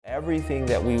Everything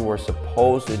that we were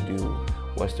supposed to do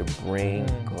was to bring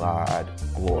God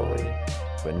glory.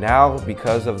 But now,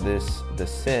 because of the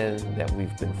sin that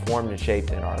we've been formed and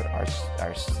shaped in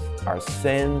our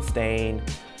sin-stained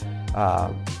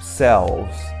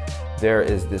selves, there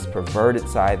is this perverted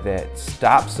side that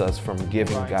stops us from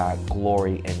giving God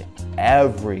glory in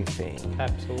everything.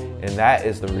 Absolutely. And that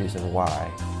is the reason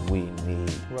why we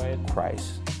need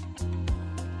Christ.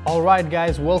 All right,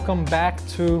 guys, welcome back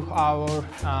to our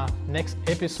next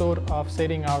episode of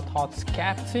Setting Our Thoughts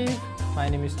Captive. My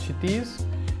name is Chitiz.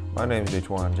 My name is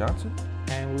Jaquan Johnson.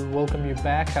 And we welcome you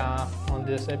back on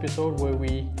this episode where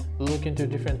we look into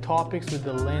different topics with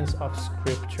the lens of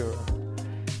Scripture.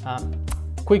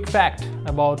 Quick fact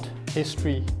about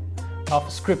history of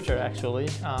Scripture, actually.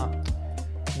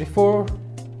 Before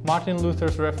Martin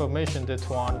Luther's Reformation,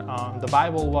 the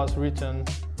Bible was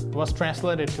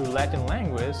translated to Latin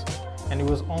language, and it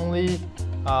was only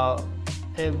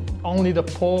the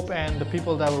Pope and the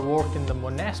people that were working in the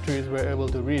monasteries were able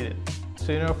to read it.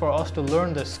 So, for us to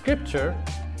learn the Scripture,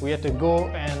 we had to go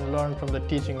and learn from the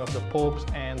teaching of the popes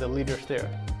and the leaders there.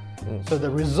 So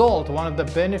the result, one of the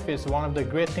benefits, one of the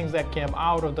great things that came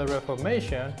out of the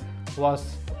Reformation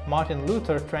was Martin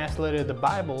Luther translated the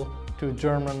Bible to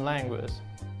German language,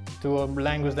 to a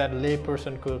language that a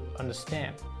layperson could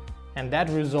understand. And that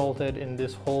resulted in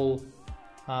this whole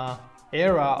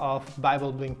era of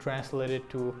Bible being translated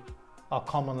to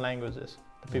common languages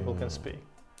that people can speak.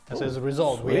 And so as a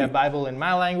result, we have Bible in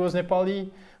my language, Nepali,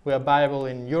 we have Bible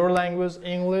in your language,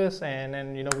 English, and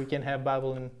then we can have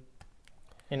Bible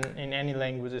in any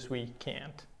languages we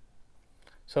can't.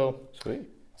 So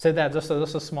said that just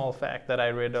a small fact that I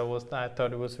read. I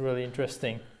thought it was really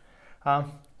interesting.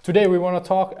 Today we want to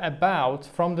talk about,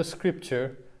 from the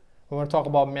Scripture, we want to talk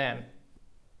about man.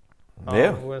 We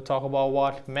want to talk about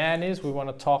what man is. We want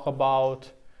to talk about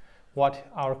what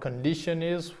our condition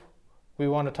is. We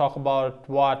want to talk about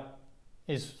what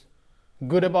is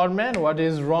good about man, what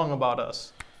is wrong about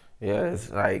us. Yeah,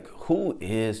 it's like, who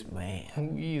is man?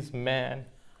 Who is man?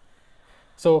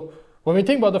 So when we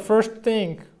think about the first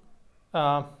thing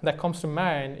that comes to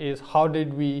mind is, how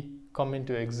did we come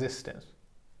into existence?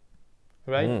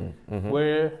 Right?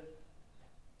 Where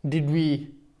did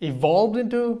we evolve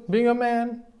into being a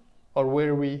man, or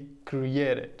were we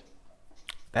created?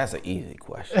 That's an easy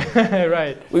question.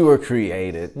 Right. We were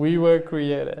created. We were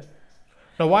created.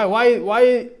 Now,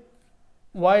 why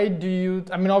do you?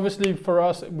 I mean, obviously, for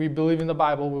us, we believe in the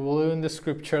Bible. We believe in the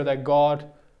Scripture that God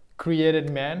created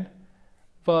man.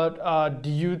 But why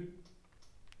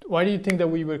do you think that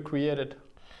we were created?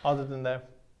 Other than that,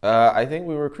 I think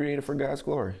we were created for God's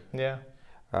glory. Yeah.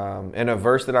 And a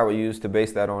verse that I would use to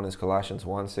base that on is Colossians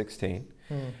 1:16.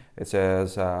 It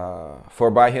says,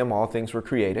 "For by him all things were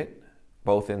created,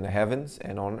 both in the heavens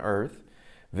and on earth,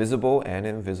 visible and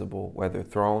invisible, whether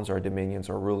thrones or dominions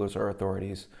or rulers or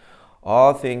authorities.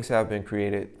 All things have been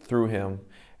created through him."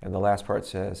 And the last part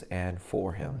says, "and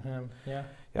for him." Yeah.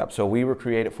 Yep. So we were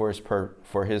created for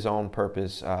his own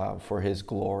purpose, for his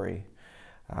glory.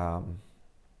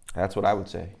 That's what I would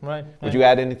say. Right. Would you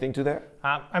add anything to that?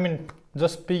 I mean,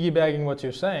 just piggybacking what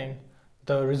you're saying,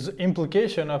 the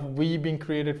implication of we being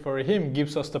created for him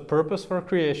gives us the purpose for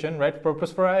creation, right?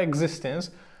 Purpose for our existence.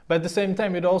 But at the same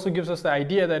time, it also gives us the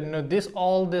idea that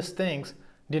all these things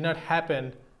did not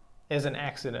happen as an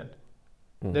accident.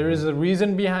 There is a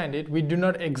reason behind it. We do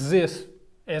not exist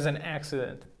as an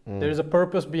accident. There is a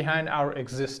purpose behind our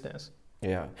existence.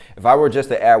 Yeah. If I were just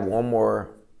to add one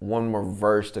more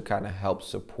verse to kind of help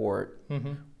support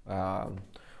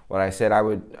what I said, I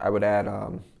would add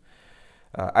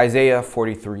Isaiah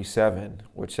 43:7,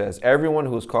 which says, "Everyone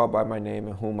who is called by my name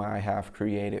and whom I have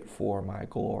created for my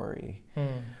glory,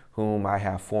 whom I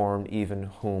have formed, even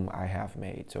whom I have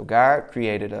made." So God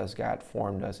created us, God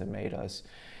formed us and made us,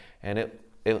 and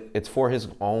it's for his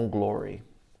own glory.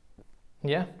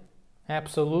 Yeah,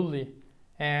 absolutely.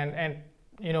 And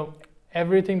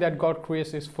everything that God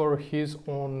creates is for his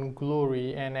own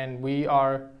glory, and we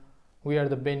are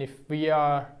the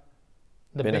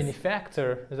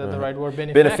benefactor. Is that the right word?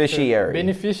 Beneficiary.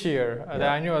 Beneficiary.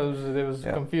 I knew there was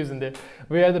confusion there.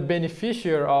 We are the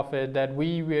beneficiary of it, that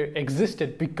we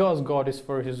existed because God is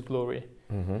for his glory.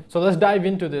 So let's dive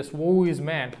into this. Who is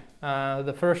man?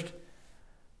 The first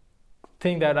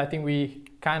thing that I think we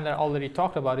kind of already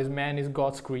talked about is man is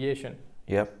God's creation.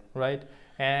 Yep. Right?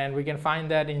 And we can find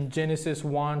that in Genesis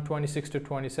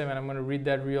 1:26-27. I'm going to read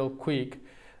that real quick.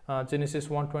 Genesis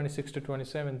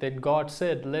 1:26-27. Then God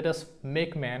said, "Let us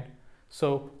make man."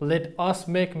 So let us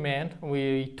make man.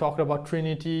 We talked about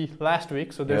Trinity last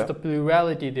week. So there's the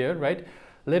plurality there, right?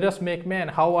 let us make man.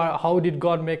 How did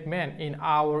God make man? In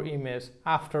our image,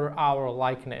 after our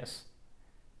likeness.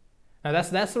 Now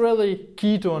that's really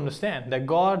key to understand, that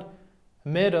God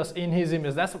made us in his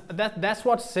image. That's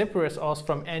what separates us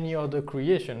from any other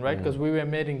creation, right? Because we were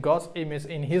made in God's image,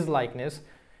 in his likeness.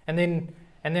 And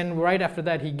then right after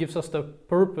that, he gives us the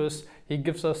purpose. He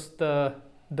gives us the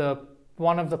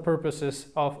one of the purposes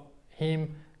of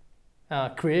him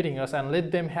creating us, and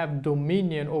let them have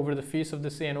dominion over the fish of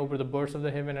the sea, and over the birds of the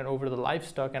heaven, and over the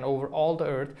livestock, and over all the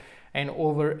earth, and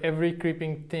over every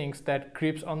creeping thing that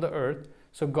creeps on the earth.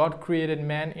 So God created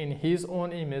man in his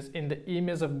own image. In the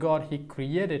image of God he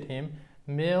created him,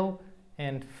 male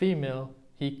and female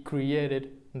he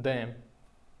created them.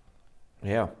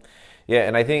 Yeah,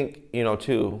 and I think,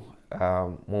 too,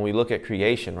 when we look at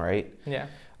creation, right? Yeah.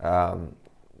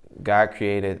 God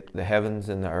created the heavens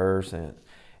and the earth,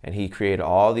 and he created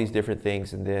all these different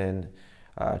things, and then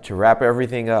to wrap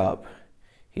everything up,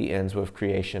 he ends with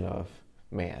creation of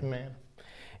man.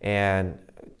 And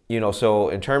so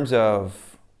in terms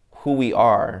of who we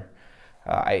are,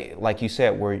 like you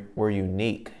said, we're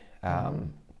unique.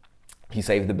 He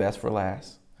saved the best for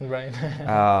last. Right.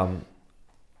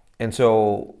 And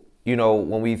so,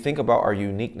 when we think about our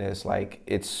uniqueness, like,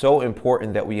 it's so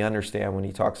important that we understand when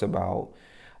he talks about,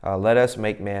 let us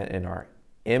make man in our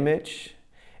image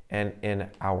and in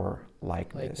our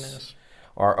likeness.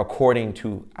 Or according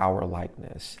to our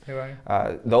likeness. Right.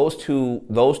 Those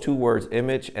two words,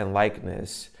 image and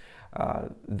likeness,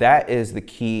 that is the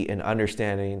key in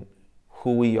understanding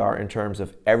who we are in terms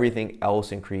of everything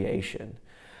else in creation,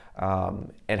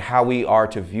 and how we are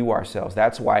to view ourselves.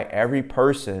 That's why every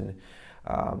person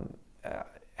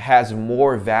has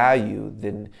more value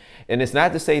than, and it's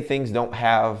not to say things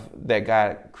that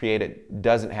God created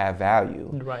doesn't have value,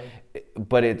 right?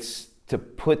 But it's to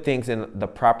put things in the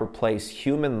proper place.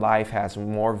 Human life has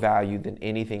more value than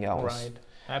anything else. Right,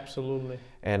 absolutely.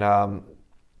 And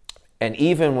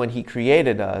even when he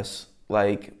created us,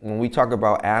 like when we talk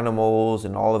about animals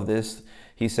and all of this,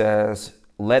 he says,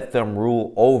 let them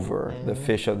rule over the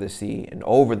fish of the sea, and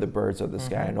over the birds of the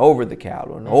sky, and over the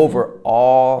cattle, and over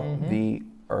all the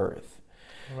earth.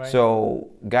 Right. So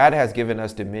God has given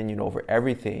us dominion over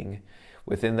everything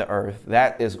within the earth.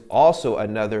 That is also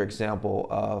another example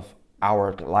of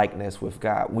our likeness with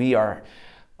God. We're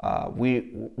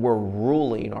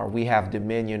ruling, or we have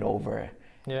dominion over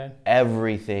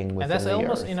everything within the earth. And that's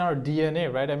almost in our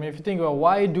DNA, right? I mean, if you think about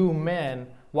why do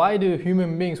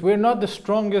human beings, we're not the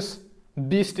strongest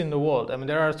beast in the world. I mean,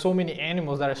 there are so many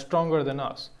animals that are stronger than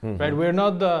us, right? We're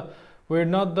not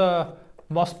the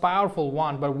most powerful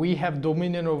one, but we have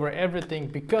dominion over everything,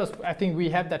 because I think we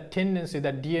have that tendency,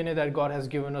 that DNA that God has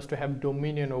given us, to have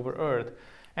dominion over earth.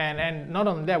 And not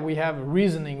only that, we have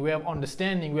reasoning, we have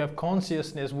understanding, we have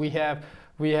consciousness, we have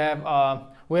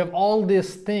all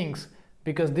these things,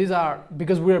 because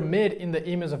we're made in the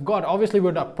image of God. Obviously,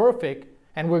 we're not perfect,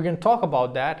 and we're going to talk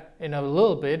about that in a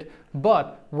little bit.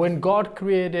 But when God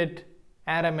created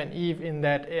Adam and Eve in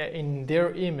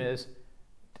their image,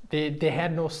 they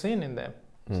had no sin in them.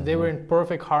 So they were in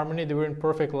perfect harmony. They were in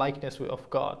perfect likeness of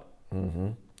God.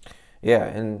 Yeah,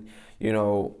 and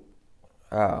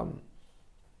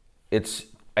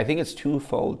I think it's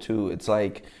twofold too. It's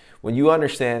like when you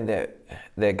understand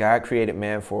that God created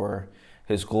man for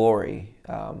his glory,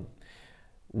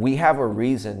 we have a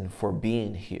reason for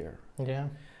being here. Yeah.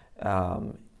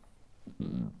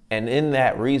 And in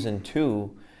that reason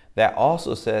too, that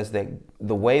also says that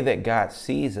the way that God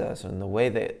sees us, and the way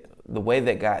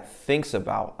that God thinks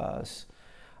about us,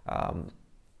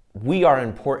 we are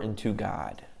important to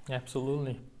God.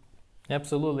 Absolutely.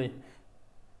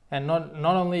 And not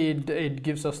only it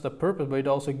gives us the purpose, but it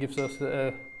also gives us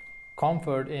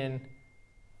comfort in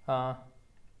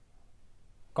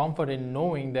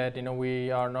knowing that we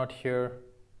are not here,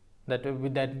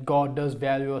 that God does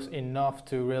value us enough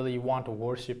to really want to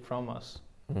worship from us,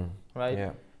 right?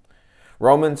 Yeah.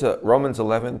 Romans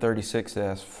 11:36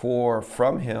 says, "For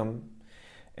from him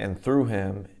and through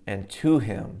him and to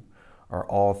him are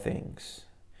all things.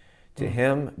 To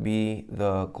him be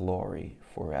the glory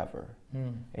forever."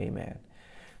 Amen.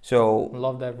 So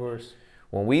love that verse.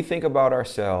 When we think about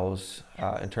ourselves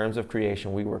in terms of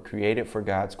creation, we were created for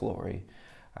God's glory.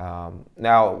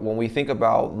 Now, when we think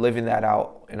about living that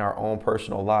out in our own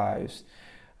personal lives,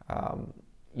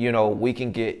 we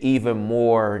can get even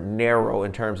more narrow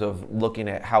in terms of looking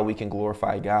at how we can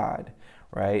glorify God,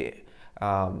 right?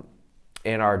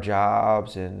 In our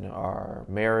jobs and our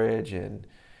marriage and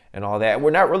all that.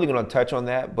 We're not really going to touch on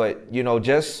that, but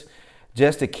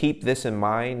just to keep this in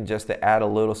mind, just to add a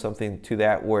little something to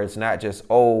that, where it's not just,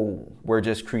 we're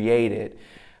just created,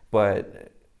 but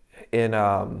in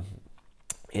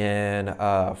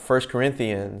 1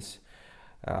 Corinthians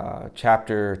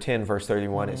chapter 10, verse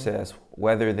 31, it says,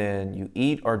 whether then you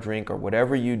eat or drink or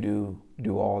whatever you do,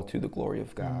 do all to the glory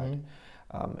of God.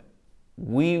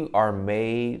 We are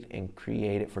made and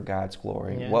created for God's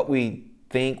glory. Yeah. What we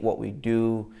think, what we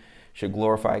do should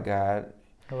glorify God.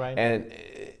 Right.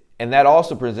 And that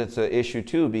also presents an issue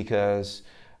too, because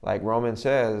like Romans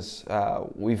says,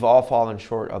 we've all fallen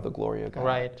short of the glory of God.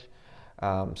 Right.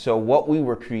 So what we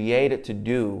were created to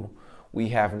do, we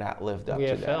have not lived up to that. We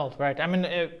have failed, right? I mean,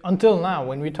 until now,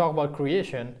 when we talk about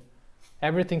creation,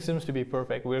 everything seems to be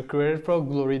perfect. We were created for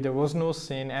glory. There was no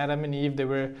sin. Adam and Eve,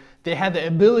 they had the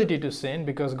ability to sin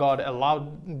because God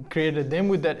created them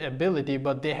with that ability,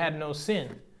 but they had no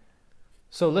sin.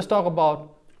 So let's talk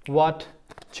about what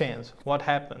changed, what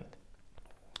happened.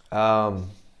 So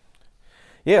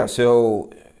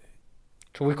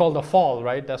we call the fall,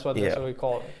 right? That's what we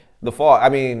call it. The fall. I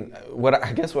mean,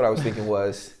 I guess what I was thinking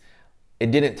was,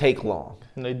 it didn't take long.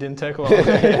 No, it didn't take long.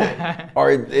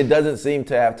 Or it doesn't seem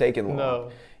to have taken long.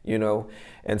 No. You know,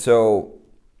 and so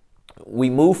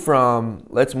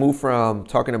let's move from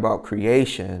talking about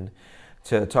creation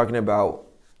to talking about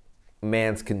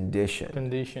man's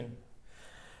condition.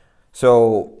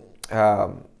 So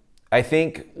I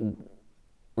think,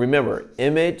 remember,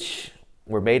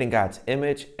 we're made in God's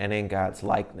image and in God's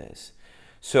likeness.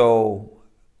 So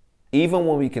even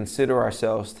when we consider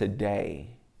ourselves today,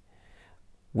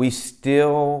 we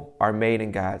still are made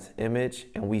in God's image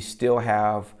and we still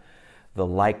have the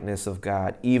likeness of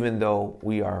God, even though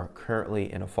we are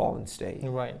currently in a fallen state.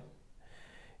 Right.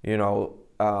 You know,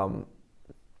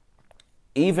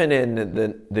 even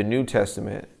in the New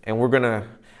Testament, and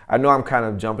I know I'm kind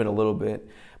of jumping a little bit,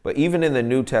 but even in the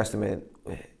New Testament,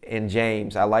 in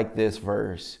James, I like this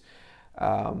verse.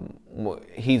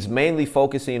 He's mainly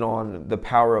focusing on the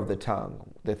power of the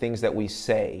tongue, the things that we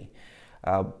say.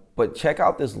 But check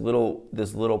out this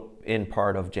little end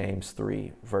part of James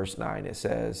 3, verse 9. It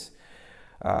says,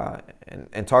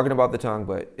 and talking about the tongue,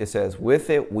 but it says, with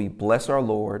it we bless our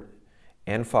Lord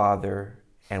and Father,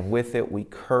 and with it we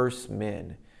curse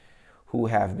men who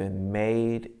have been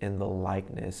made in the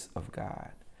likeness of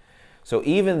God. So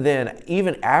even then,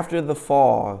 even after the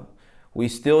fall, we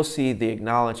still see the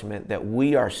acknowledgement that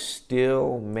we are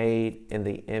still made in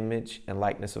the image and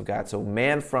likeness of God. So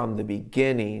man from the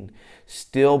beginning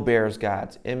still bears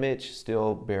God's image,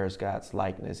 still bears God's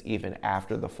likeness, even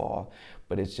after the fall,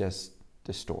 but it's just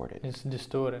distorted. It's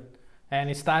distorted. And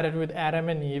it started with Adam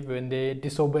and Eve when they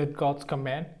disobeyed God's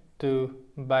command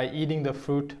by eating the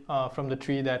fruit from the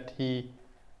tree that He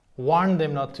warned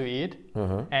them not to eat.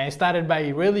 And it started by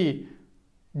really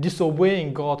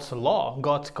disobeying God's law,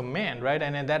 God's command, right?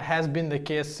 And that has been the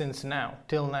case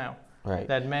till now. Right.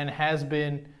 That man has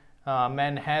been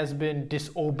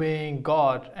disobeying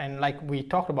God, and like we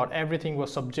talked about, everything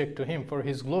was subject to Him for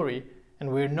His glory,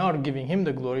 and we're not giving Him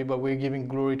the glory, but we're giving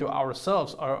glory to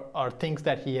ourselves or things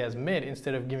that He has made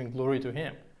instead of giving glory to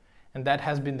Him. And that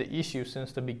has been the issue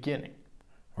since the beginning.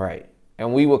 Right.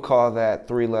 And we would call that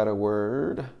three-letter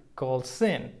word called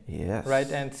sin. Yes. Right?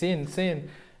 And sin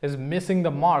is missing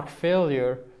the mark,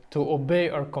 failure to obey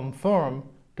or conform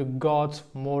to God's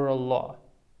moral law.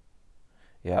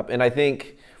 Yep. And I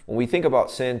think when we think about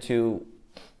sin too,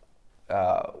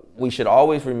 we should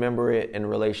always remember it in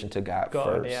relation to God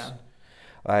first. Yeah.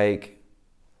 Like,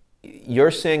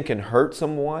 your sin can hurt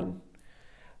someone,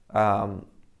 but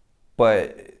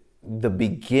the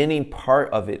beginning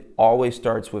part of it always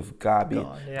starts with God.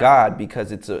 God,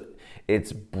 because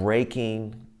it's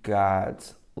breaking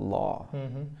God's law.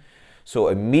 So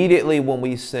immediately when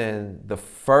we sin, the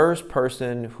first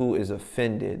person who is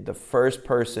offended, the first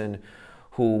person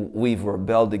who we've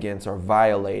rebelled against or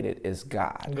violated is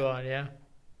God. God, yeah.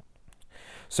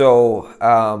 So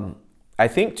I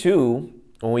think too,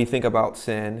 when we think about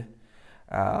sin,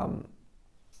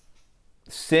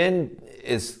 sin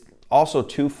is also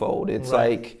twofold. It's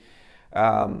right.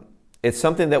 like it's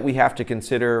something that we have to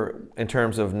consider in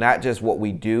terms of not just what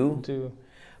we do,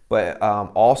 but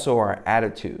also our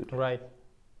attitude. Right.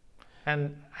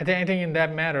 And I think in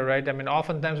that matter, right, I mean,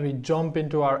 oftentimes we jump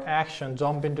into our action,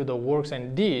 jump into the works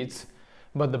and deeds,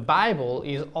 but the Bible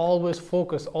is always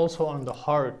focused also on the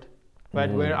heart,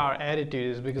 right, where our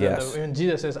attitude is, because when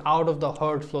Jesus says, out of the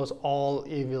heart flows all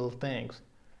evil things.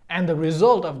 And the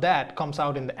result of that comes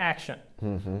out in the action.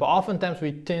 But oftentimes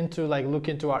we tend to look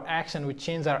into our action, we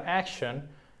change our action,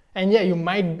 and you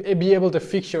might be able to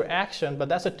fix your action, but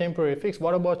that's a temporary fix.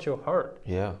 What about your heart?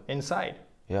 Yeah. Inside?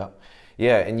 Yeah.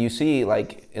 Yeah, and you see,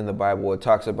 like in the Bible, it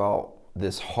talks about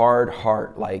this hard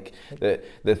heart. Like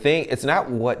the thing, it's not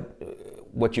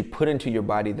what you put into your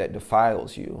body that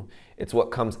defiles you. It's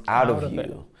what comes out of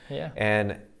you. Yeah.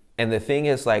 And the thing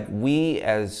is, like, we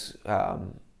as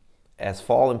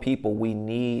fallen people, we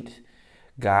need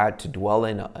God to dwell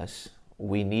in us.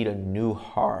 We need a new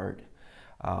heart.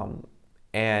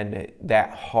 And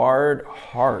that hard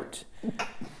heart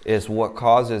is what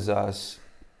causes us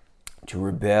to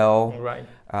rebel, right.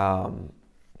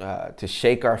 To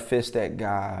shake our fist at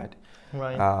God,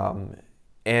 right.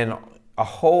 And a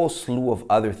whole slew of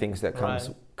other things that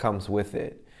comes with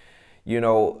it. You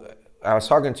know, I was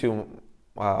talking to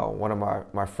one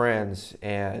of my friends,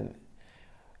 and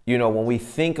you know, when we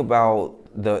think about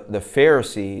the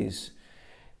Pharisees,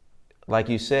 like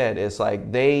you said, it's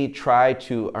like they tried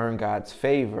to earn God's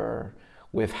favor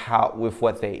with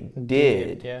what they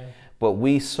did. Yeah. But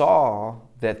we saw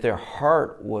that their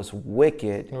heart was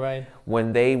wicked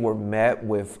when they were met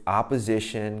with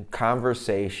opposition,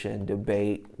 conversation,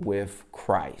 debate with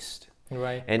Christ.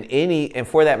 Right. And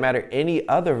for that matter, any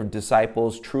other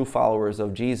disciples, true followers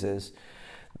of Jesus,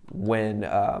 when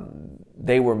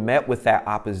they were met with that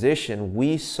opposition,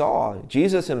 we saw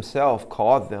Jesus himself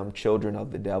called them children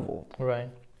of the devil. Right.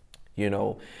 You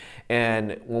know,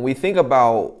 and when we think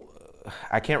about,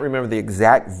 I can't remember the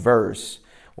exact verse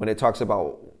when it talks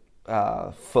about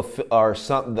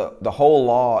the whole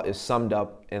law is summed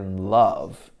up in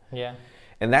love. Yeah.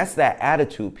 And that's that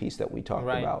attitude piece that we talked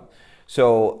about.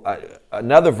 So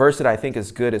another verse that I think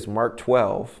is good is Mark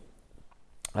 12,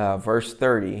 verse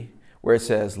 30. Where it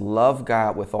says, love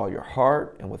God with all your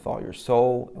heart and with all your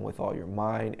soul and with all your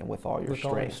mind and with all your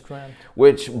strength.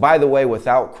 Which, by the way,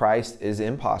 without Christ is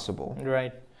impossible.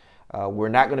 Right. We're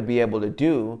not going to be able to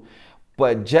do.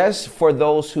 But just for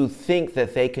those who think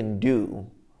that they can do,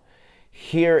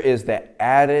 here is the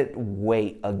added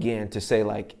weight again to say,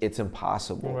 like, it's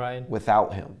impossible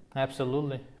without him.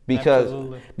 Absolutely.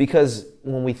 Because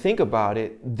when we think about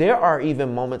it, there are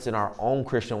even moments in our own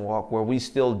Christian walk where we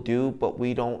still do, but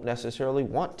we don't necessarily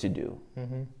want to do.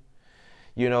 Mm-hmm.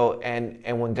 You know,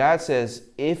 and when God says,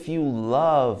 if you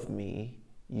love me,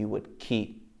 you would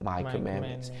keep my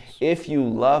commandments. If you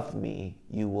love me,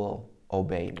 you will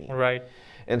obey me. Right.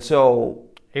 And so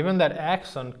even that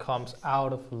action comes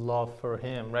out of love for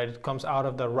him, right? It comes out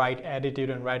of the right attitude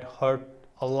and right heart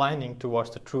aligning towards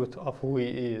the truth of who he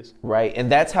is. Right.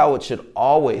 And that's how it should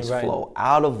always flow.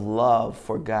 Out of love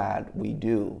for God, we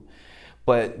do.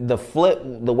 But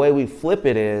the way we flip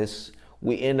it is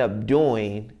we end up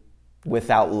doing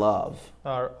without love.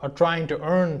 Or trying to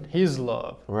earn his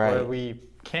love where we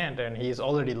can't, and he's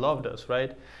already loved us,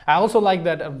 right? I also like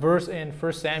that verse in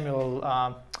 1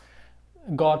 Samuel,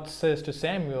 God says to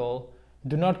Samuel,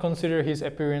 do not consider his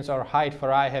appearance or height,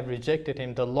 for I have rejected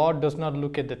him. The Lord does not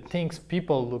look at the things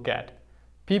people look at.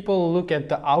 People look at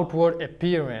the outward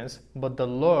appearance, but the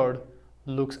Lord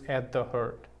looks at the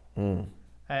heart.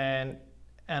 And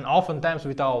oftentimes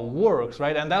with our works,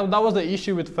 right? And that was the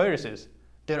issue with Pharisees.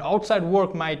 Their outside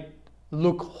work might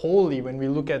look holy when we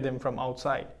look at them from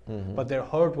outside, but their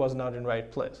heart was not in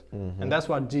right place. And that's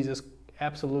what Jesus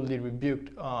absolutely rebuked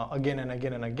again and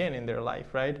again and again in their life,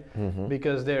 right?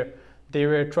 Because they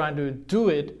were trying to do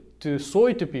it to show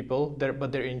it to people,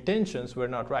 but their intentions were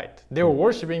not right. They were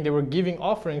worshiping, they were giving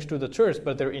offerings to the church,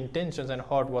 but their intentions and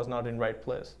heart was not in right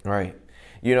place. Right.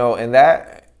 You know,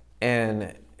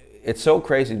 and it's so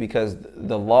crazy because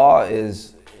the law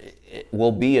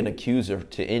will be an accuser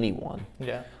to anyone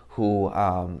who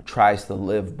tries to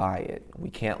live by it. We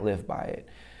can't live by it.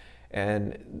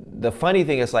 And the funny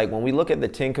thing is, like, when we look at the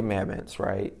 10 Commandments,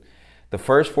 right? The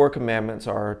first 4 commandments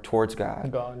are towards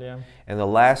God. And the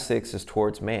last 6 is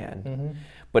towards man.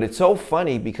 But it's so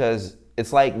funny because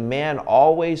it's like man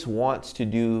always wants to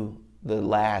do the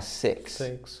last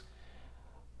 6.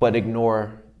 But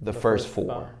ignore the first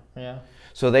 4.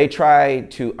 So they try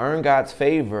to earn God's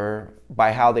favor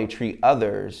by how they treat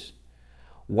others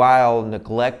while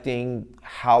neglecting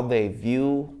how they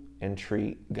view and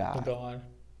treat God.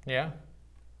 Yeah,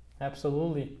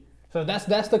 absolutely. So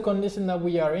that's the condition that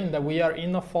we are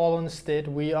in a fallen state.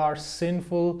 We are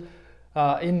sinful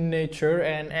in nature,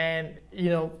 and you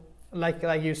know, like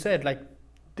you said, like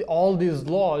all these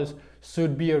laws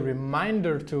should be a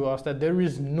reminder to us that there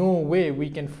is no way we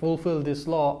can fulfill this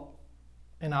law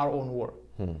in our own work.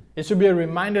 It should be a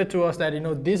reminder to us that, you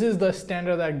know, this is the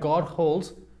standard that God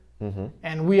holds,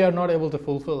 and we are not able to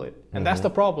fulfill it. And that's the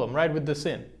problem, right, with the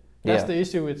sin. That's the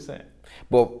issue with sin.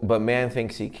 But man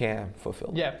thinks he can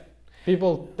fulfill it. Yeah.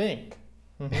 People think.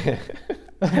 People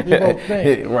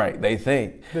think. Right, they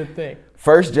think. They think.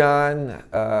 1 John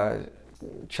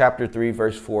chapter 3,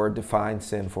 verse 4 defines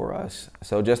sin for us.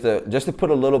 So just to put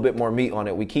a little bit more meat on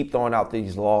it, we keep throwing out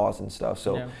these laws and stuff.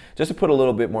 So just to put a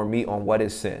little bit more meat on what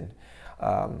is sin.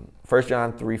 1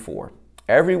 John 3, 4.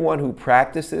 Everyone who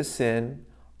practices sin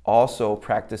also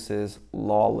practices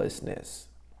lawlessness.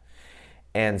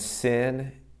 And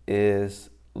sin is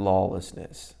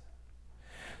lawlessness.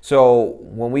 So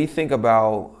when we think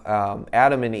about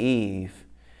Adam and Eve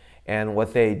and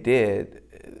what they did,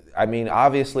 I mean,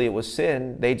 obviously it was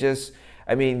sin.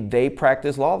 They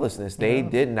practiced lawlessness. They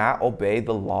did not obey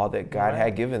the law that God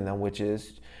had given them, which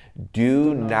is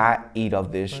do not eat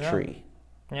of this tree.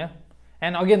 Yeah.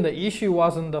 And again, the issue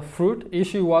wasn't the fruit,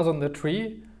 issue wasn't the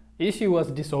tree, issue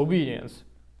was disobedience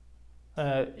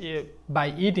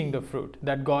by eating the fruit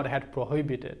that God had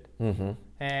prohibited.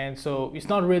 And so it's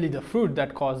not really the fruit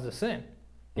that caused the sin.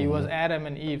 It was Adam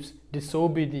and Eve's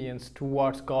disobedience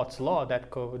towards God's law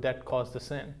that caused the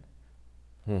sin.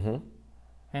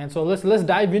 And so let's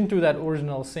dive into that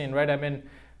original sin, right? I mean,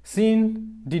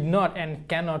 sin did not and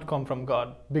cannot come from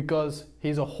God because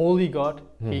He's a holy God.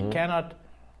 He cannot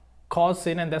cause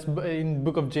sin, and that's in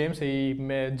book of James.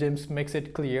 James makes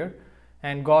it clear.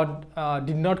 And God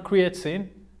did not create sin,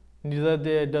 neither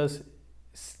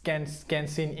can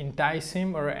sin entice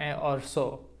Him or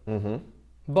so.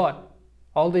 But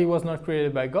although it was not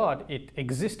created by God, it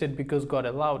existed because God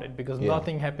allowed it, because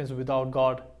nothing happens without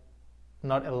God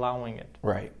not allowing it.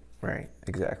 Right,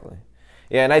 exactly.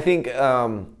 Yeah, and I think,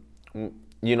 our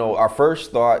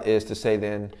first thought is to say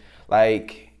then,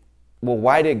 like, well,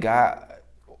 why did God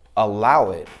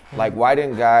allow it? Like, why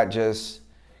didn't God just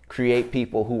create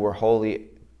people who were holy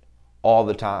all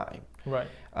the time? Right.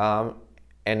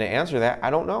 And to answer that, I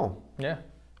don't know. Yeah.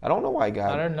 I don't know why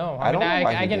God. I don't know. I don't know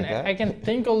why he did that. I can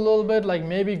think a little bit like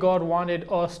maybe God wanted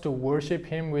us to worship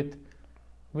Him with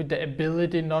the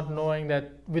ability, not knowing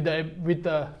that with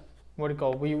the what do you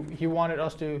call? He wanted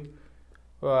us to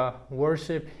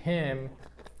worship Him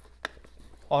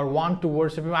or want to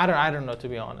worship Him. I don't know, to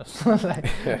be honest. Like,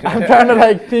 I'm trying to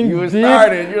like think you deep,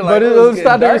 you're like, but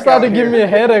it started to give me a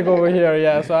headache over here.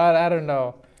 Yeah, so I don't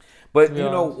know. But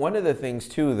one of the things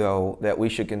too, though, that we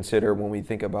should consider when we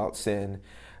think about sin,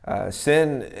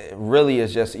 sin really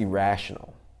is just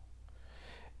irrational.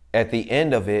 At the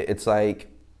end of it, it's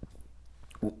like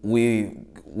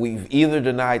we've either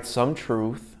denied some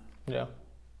truth. Yeah.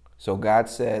 So God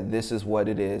said this is what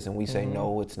it is, and we say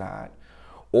no, it's not.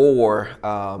 Or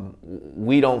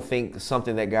we don't think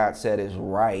something that God said is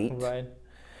right. Right.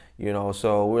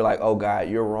 So we're like, oh God,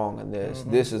 you're wrong on this.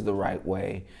 This is the right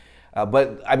way.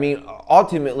 But I mean,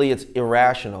 ultimately, it's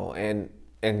irrational, and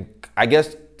I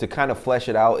guess to kind of flesh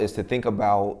it out is to think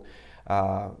about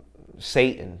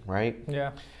Satan, right?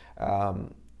 Yeah.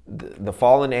 The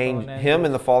fallen angel, him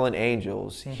and the fallen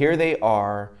angels. Here they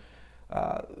are.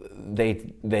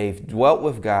 They've dwelt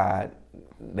with God.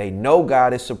 They know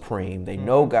God is supreme. They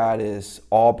know God is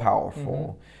all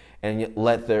powerful, and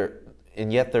yet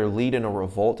they're leading a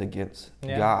revolt against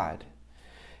God.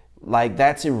 Like,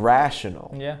 that's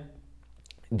irrational. Yeah.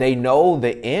 They know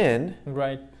the end.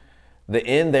 Right. The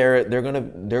end, they're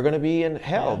gonna be in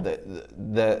hell. Yeah.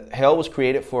 The hell was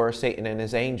created for Satan and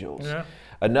his angels. Yeah.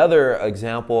 Another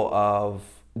example of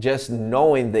just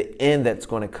knowing the end that's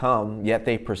going to come, yet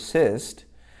they persist,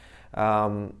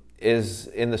 is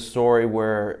in the story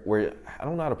where I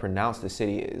don't know how to pronounce the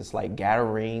city. It's like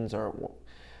Gadarenes, or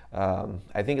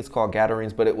I think it's called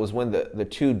Gadarenes, but it was when the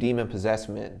two demon-possessed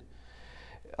men,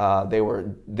 they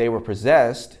were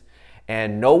possessed,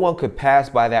 and no one could pass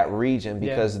by that region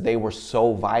because they were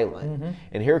so violent.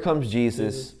 And here comes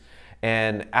Jesus,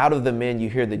 and out of the men you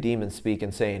hear the demons speak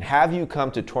and saying, "Have you come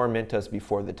to torment us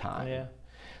before the time?" Yeah.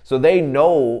 So they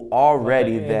know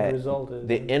already that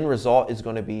the end result is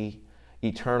going to be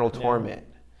eternal torment.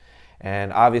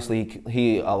 And obviously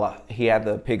he had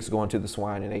the pigs go into the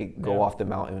swine and they go off the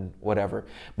mountain, whatever.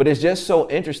 But it's just so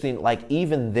interesting, like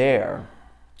even there,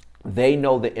 they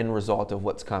know the end result of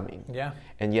what's coming. Yeah.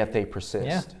 And yet they persist.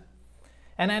 Yeah.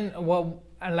 And then,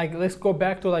 like, let's go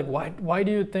back to like, why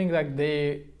do you think like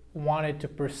they wanted to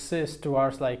persist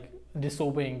towards like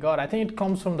disobeying God? I think it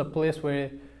comes from the place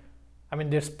where, I mean,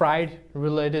 there's pride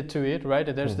related to it, right?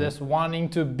 There's this wanting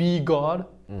to be God.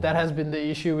 That has been the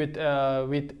issue with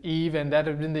Eve, and that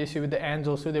has been the issue with the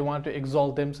angels. So they want to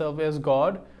exalt themselves as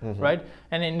God, right?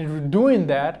 And in doing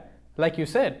that, like you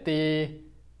said, they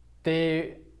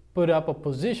put up a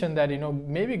position that,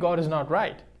 maybe God is not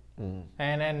right,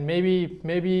 and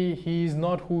maybe He's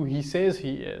not who He says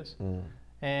He is,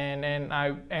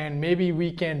 and maybe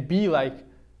we can be like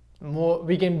more.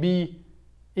 We can be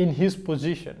in His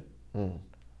position.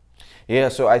 Yeah.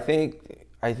 So I think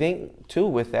too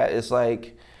with that, it's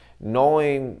like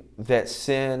knowing that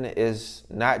sin is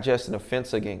not just an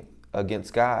offense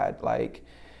against God. Like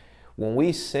when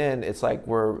we sin, it's like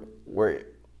we're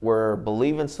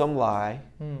believing some lie,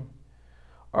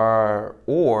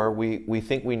 or we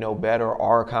think we know better,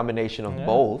 or a combination of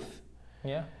both.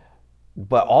 Yeah.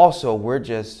 But also we're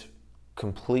just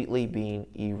completely being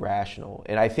irrational.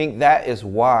 And I think that is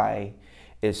why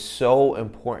it's so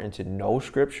important to know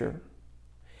Scripture,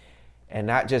 and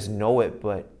not just know it,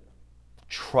 but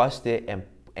trust it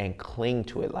and cling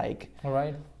to it. Like,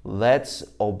 let's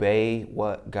obey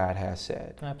what God has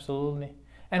said. Absolutely.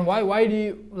 And why do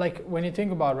you, like, when you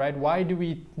think about, right, why do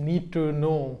we need to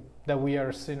know that we are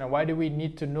a sinner? Why do we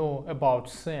need to know about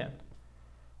sin?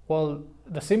 Well,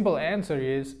 the simple answer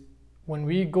is, when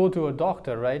we go to a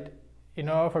doctor, right, in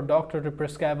order for a doctor to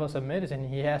prescribe us a medicine,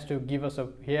 he has to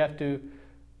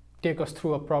take us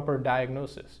through a proper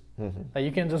diagnosis. Like,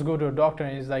 you can't just go to a doctor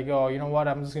and he's like, oh, you know what,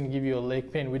 I'm just going to give you a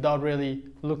leg pain, without really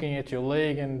looking at your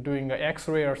leg and doing an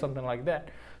x-ray or something like that.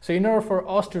 So in order for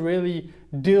us to really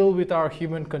deal with our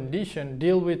human condition,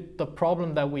 deal with the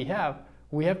problem that we have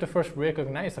to first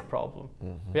recognize the problem.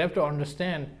 We have to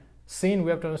understand sin.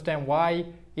 We have to understand why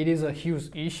it is a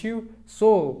huge issue,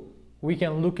 so we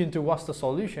can look into what's the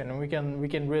solution, and we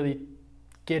can really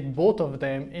get both of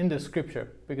them in the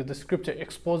Scripture, because the Scripture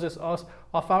exposes us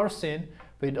of our sin,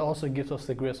 but it also gives us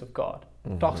the grace of God.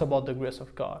 Talks about the grace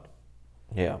of God.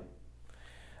 Yeah.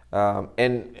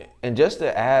 And just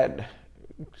to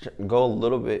go a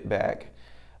little bit back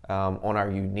on our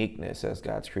uniqueness as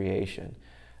God's creation.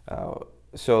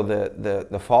 So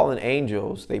the fallen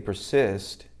angels, they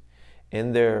persist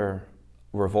in their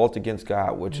revolt against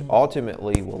God, which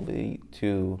ultimately will lead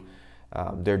to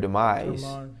their demise.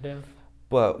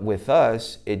 But with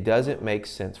us, it doesn't make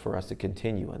sense for us to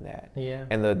continue in that. Yeah.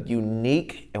 And the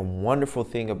unique and wonderful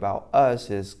thing about us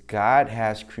is God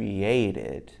has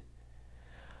created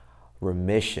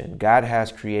remission. God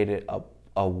has created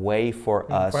a way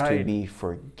for us to be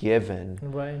forgiven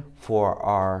for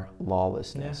our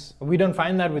lawlessness. Yeah. We don't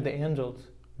find that with the angels.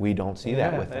 We don't see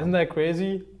that with them. Isn't that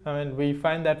crazy? I mean, we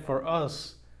find that for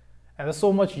us. And there's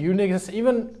so much uniqueness,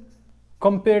 even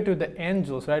compared to the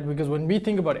angels, right? Because when we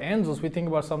think about angels, we think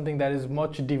about something that is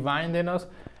much divine than us.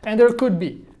 And there could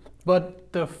be.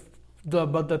 But the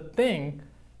thing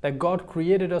that God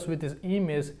created us with His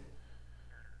image,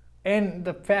 and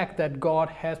the fact that God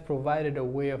has provided a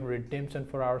way of redemption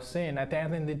for our sin, I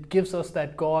think it gives us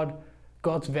that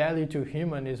God's value to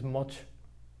human is much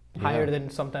higher than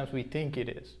sometimes we think it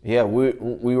is. Yeah,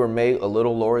 we were made a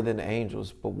little lower than the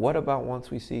angels, but what about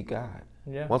once we see God?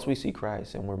 Yeah. Once we see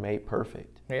Christ and we're made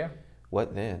perfect,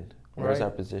 what then? Where's our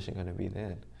position going to be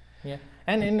then? Yeah,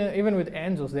 and even with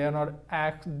angels, they are not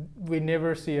we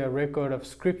never see a record of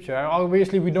Scripture.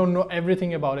 Obviously, we don't know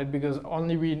everything about it, because the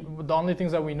only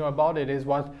things that we know about it is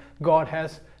what God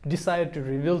has decided to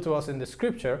reveal to us in the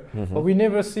Scripture. But we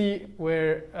never see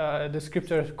where the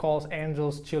Scripture calls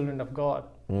angels children of God.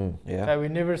 We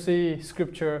never see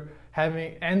Scripture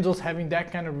having angels having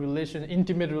that kind of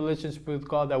intimate relationship with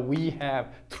God that we have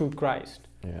through Christ.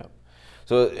 Yeah.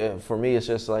 So for me, it's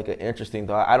just like an interesting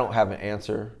thought. I don't have an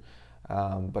answer.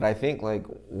 But I think like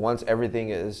once we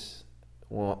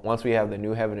have the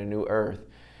new heaven and new earth,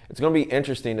 it's going to be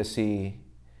interesting to see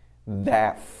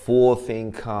that full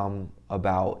thing come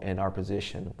about in our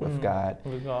position with God.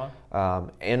 With God.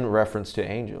 In reference to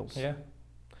angels. Yeah.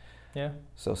 Yeah.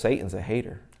 So Satan's a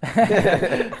hater.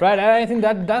 Right. I think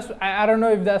that's I don't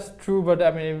know if that's true, but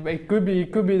I mean it could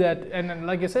be that, and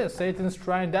like I said,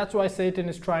 that's why Satan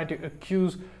is trying to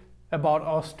accuse about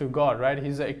us to God, right?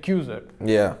 He's an accuser.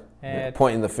 Yeah.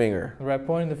 Pointing the finger. Right,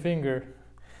 pointing the finger.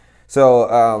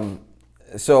 So,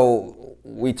 so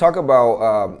we talk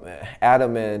about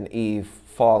Adam and Eve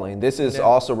falling. This is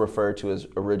also referred to as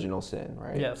original sin,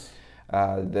 right? Yes.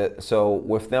 So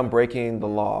with them breaking the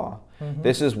law,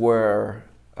 this is where,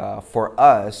 for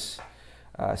us,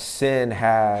 sin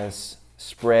has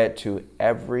spread to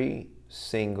every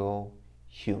single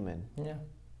human. Yeah.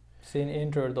 Sin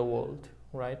entered the world,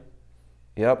 right?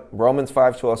 Yep. Romans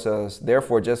 5:12 says,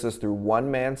 therefore, just as through one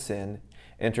man's sin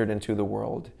entered into the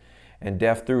world, and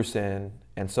death through sin,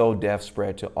 and so death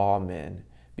spread to all men,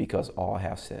 because all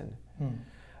have sinned.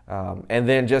 And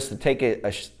then just to take it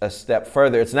a step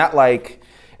further, it's not like,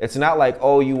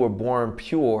 oh, you were born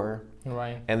pure,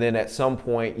 right, and then at some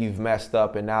point you've messed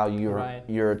up and now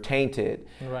you're tainted.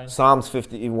 Right. Psalms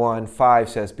 51:5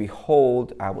 says,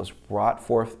 behold, I was brought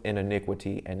forth in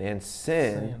iniquity, and in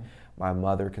sin my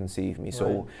mother conceived me.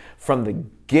 So from the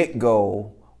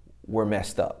get-go, we're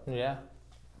messed up. Yeah,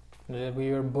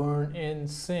 we were born in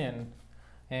sin,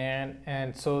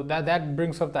 and so that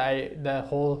brings up the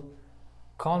whole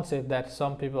concept that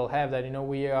some people have, that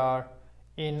we are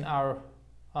in our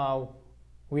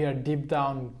we are deep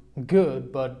down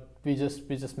good, but we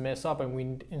just mess up and we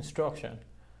need instruction.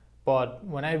 But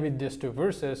when I read these two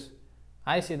verses,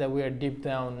 I see that we are deep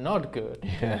down not good.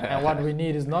 Yeah. And what we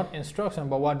need is not instruction,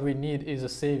 but what we need is a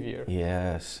savior.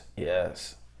 Yes,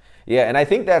 yes. Yeah, and I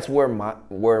think that's where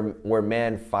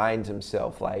man finds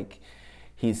himself. Like,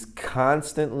 he's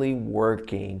constantly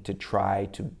working to try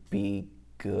to be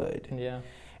good. Yeah.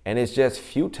 And it's just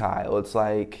futile. It's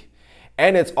like,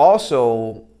 and it's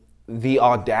also the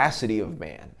audacity of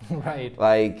man. Right.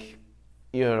 Like,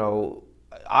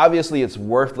 obviously it's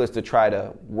worthless to try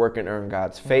to work and earn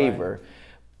God's favor, right.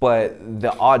 But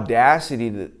the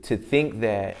audacity to think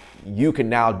that you can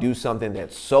now do something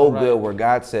that's so right. good, where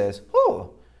God says,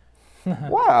 oh,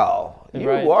 wow, you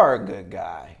right. are a good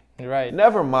guy. Right.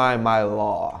 Never mind my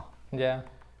law. Yeah.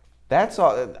 That's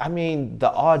all. I mean,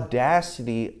 the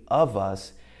audacity of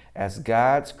us as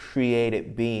God's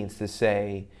created beings to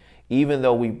say, even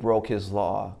though we broke his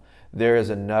law, there is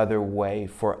another way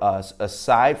for us,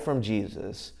 aside from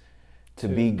Jesus, to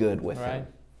be good with right. him.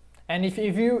 And if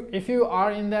you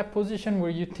are in that position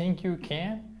where you think you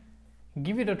can,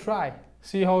 give it a try.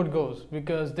 See how it goes.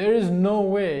 Because there is no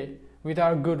way with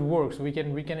our good works we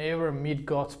can ever meet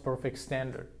God's perfect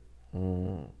standard.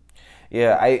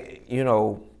 Yeah,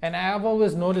 and I've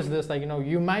always noticed this, like,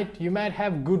 you might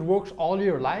have good works all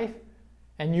your life,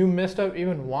 and you messed up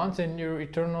even once, and your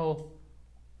eternal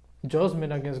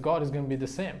judgment against God is going to be the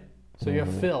same. So you're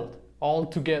failed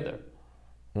altogether.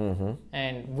 And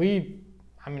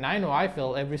I know I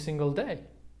fail every single day.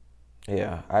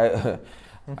 Yeah,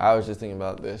 I was just thinking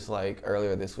about this. Like,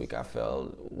 earlier this week, I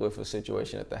failed with a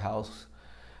situation at the house,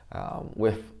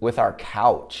 with our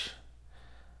couch,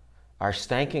 our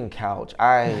stinking couch.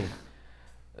 One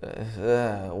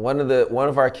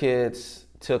of our kids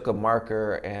took a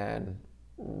marker and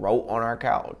wrote on our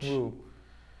couch. Ooh.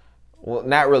 Well,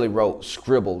 not really wrote,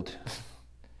 scribbled,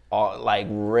 like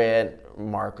red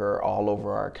marker all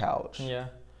over our couch. Yeah.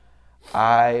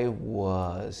 I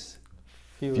was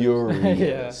furious.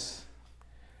 Yeah.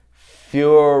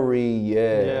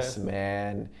 Furious, yeah.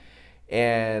 Man.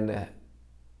 And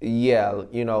yeah,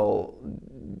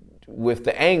 with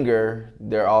the anger,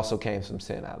 there also came some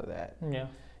sin out of that. Yeah.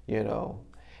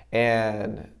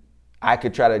 And I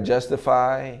could try to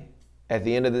justify, at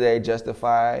the end of the day,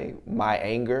 justify my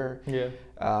anger. Yeah.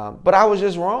 But I was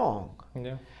just wrong.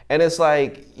 Yeah. And it's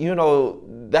like,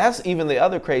 that's even the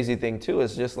other crazy thing too.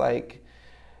 It's just like,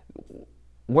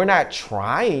 we're not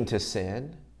trying to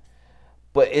sin,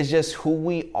 but it's just who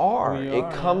we are. It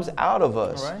comes out of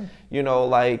us. Right.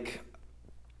 Like,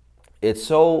 it's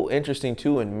so interesting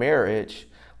too in marriage.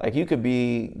 Like, you could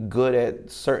be good at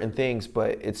certain things,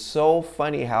 but it's so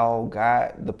funny how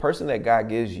the person that God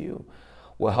gives you,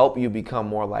 will help you become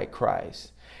more like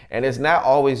Christ. And it's not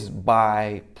always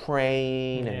by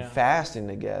praying and fasting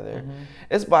together.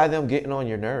 It's by them getting on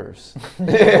your nerves.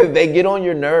 They get on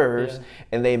your nerves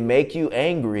and they make you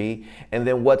angry, and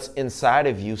then what's inside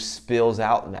of you spills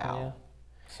out now. Yeah.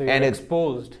 So you're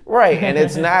exposed. Right. And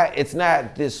it's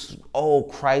not this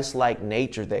Christ-like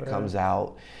nature that comes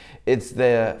out. It's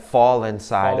the fallen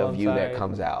side of you that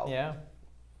comes out. Yeah.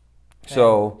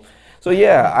 So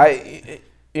yeah,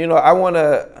 I want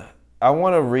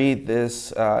to read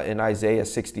this in Isaiah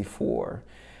 64.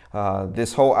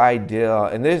 This whole idea,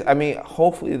 and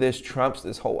hopefully this trumps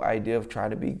this whole idea of trying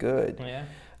to be good. Yeah.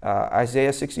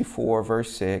 Isaiah 64,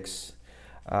 verse 6,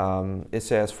 it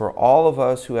says, "For all of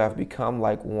us who have become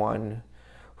like one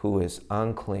who is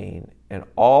unclean, and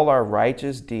all our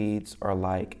righteous deeds are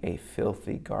like a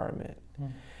filthy garment.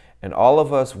 And all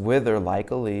of us wither like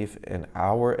a leaf, and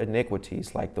our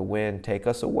iniquities like the wind take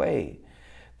us away.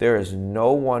 There is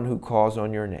no one who calls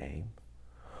on your name,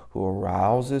 who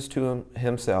arouses to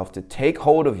himself to take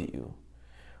hold of you,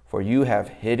 for you have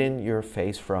hidden your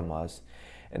face from us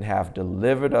and have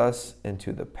delivered us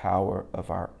into the power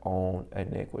of our own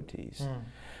iniquities."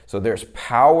 So there's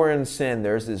power in sin.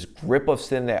 There's this grip of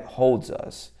sin that holds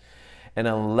us. And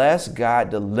unless God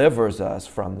delivers us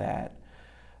from that,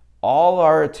 all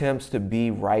our attempts to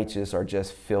be righteous are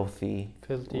just filthy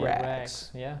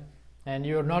rags. Yeah. And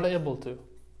you're not able to.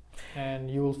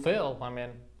 And you will fail.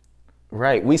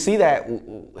 Right. We see that.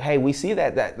 Hey, we see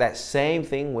that same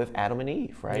thing with Adam and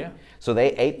Eve, right? Yeah. So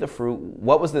they ate the fruit.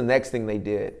 What was the next thing they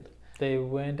did? They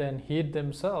went and hid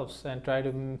themselves and try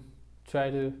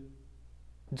to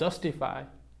justify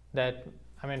that.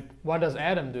 What does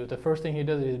Adam do? The first thing he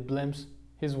does is blames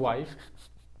his wife,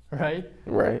 right?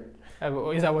 Right.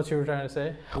 Is that what you were trying to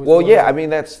say? Well, yeah, I mean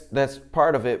that's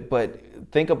part of it, but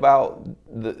think about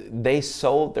they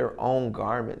sold their own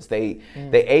garments. They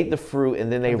ate the fruit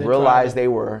and then they realized they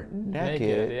were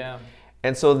naked. Yeah.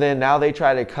 And so then now they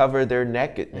try to cover their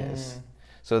nakedness.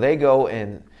 So they go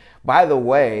and, by the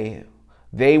way,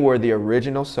 they were the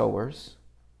original sowers.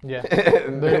 Yeah.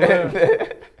 They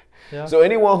were. Yeah. So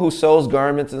anyone who sews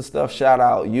garments and stuff, shout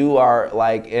out. You are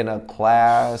like in a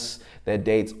class that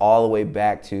dates all the way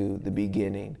back to the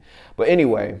beginning. But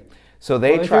anyway, so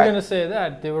they If tried. you're going to say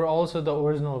that, they were also the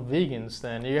original vegans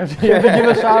then. You have to give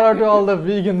a shout out to all the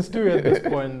vegans too at this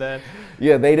point then.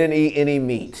 Yeah, they didn't eat any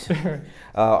meat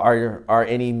or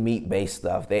any meat-based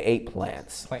stuff. They ate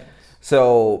plants.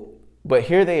 So, but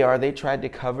here they are. They tried to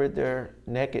cover their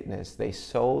nakedness. They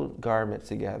sewed garments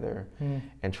together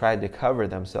and tried to cover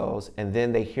themselves. And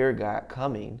then they hear God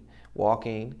coming,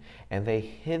 walking, and they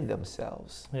hid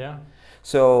themselves. Yeah.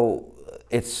 So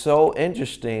it's so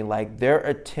interesting, like their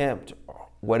attempt,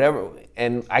 whatever,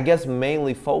 and I guess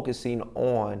mainly focusing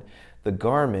on the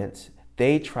garments,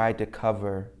 they tried to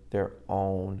cover their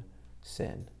own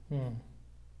sin.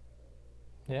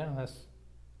 Yeah,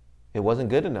 it wasn't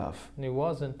good enough. It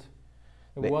wasn't.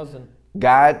 It wasn't.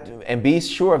 God, and be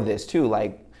sure of this too,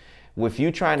 like with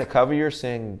you trying to cover your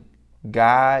sin,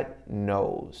 God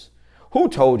knows. Who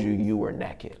told you you were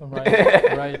naked?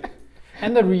 Right, right.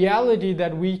 And the reality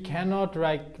that we cannot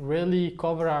really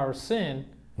cover our sin,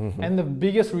 and the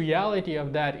biggest reality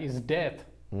of that is death.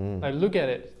 Like look at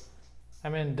it. I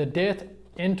mean, the death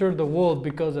entered the world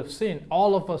because of sin.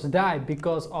 All of us died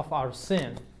because of our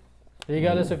sin.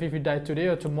 Regardless of if you die today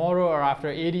or tomorrow or after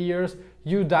 80 years,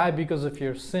 you die because of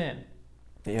your sin.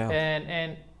 Yeah.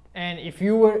 And if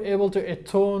you were able to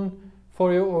atone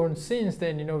for your own sins,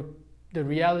 then the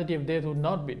reality of death would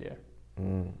not be there.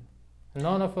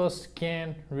 None of us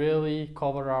can really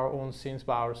cover our own sins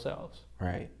by ourselves.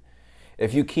 Right.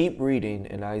 If you keep reading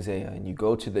in Isaiah and you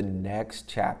go to the next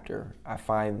chapter, I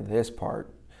find this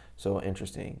part so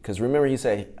interesting. Because remember, he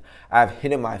said, I've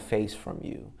hidden my face from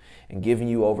you and given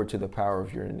you over to the power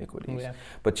of your iniquities. Yeah.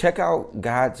 But check out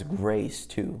God's grace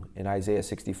too in Isaiah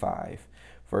 65,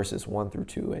 verses 1 through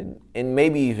 2. And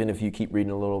maybe even if you keep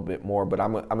reading a little bit more, but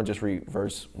I'm going to just read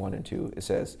verse 1 and 2. It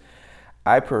says,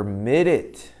 I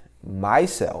permitted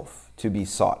myself to be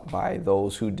sought by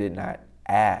those who did not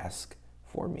ask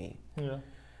for me. Yeah.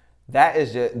 That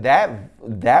is just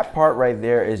that part right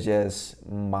there is just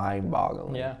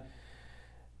mind-boggling. Yeah.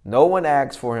 No one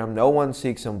asks for him, no one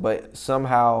seeks him, but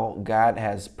somehow God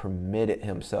has permitted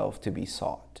himself to be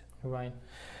sought. Right.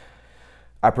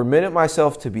 I permitted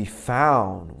myself to be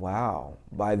found,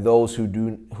 by those who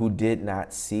did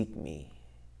not seek me.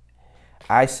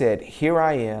 I said, here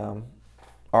am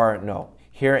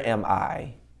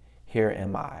I,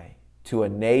 to a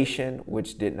nation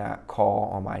which did not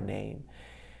call on my name.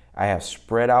 I have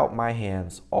spread out my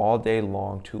hands all day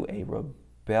long to a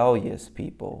rebellious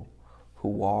people who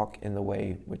walk in the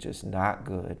way which is not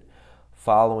good,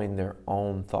 following their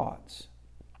own thoughts.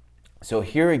 So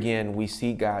here again, we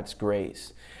see God's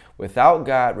grace. Without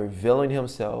God revealing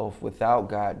himself, without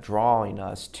God drawing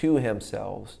us to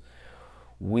himself,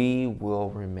 we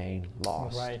will remain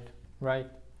lost. Right, right.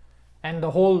 And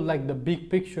the whole, the big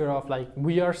picture of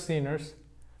we are sinners.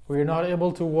 We're not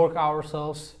able to work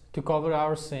ourselves to cover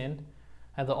our sin.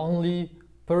 And the only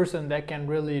person that can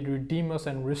really redeem us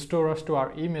and restore us to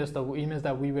our image, the image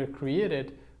that we were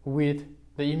created with,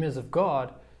 the image of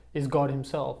God, is God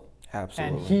himself.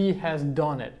 Absolutely. And he has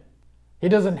done it. He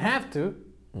doesn't have to.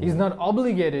 He's not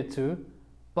obligated to.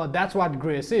 But that's what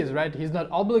grace is, right? He's not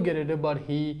obligated to, but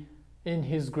he, in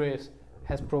his grace,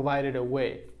 has provided a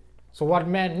way. So what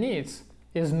man needs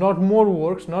is not more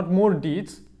works, not more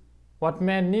deeds. What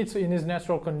man needs in his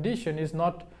natural condition is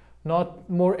not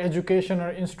more education or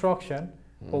instruction,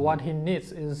 but what he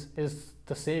needs is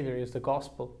the Savior, is the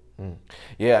gospel.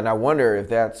 Yeah, and I wonder if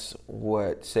that's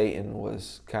what Satan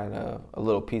was kind of a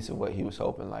little piece of what he was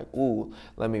hoping, ooh,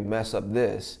 let me mess up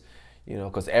this,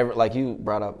 because like you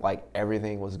brought up,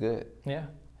 everything was good. Yeah,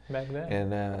 back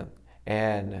then.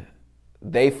 And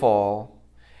they fall,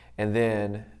 and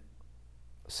then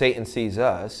Satan sees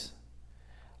us.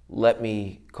 Let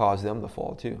me cause them to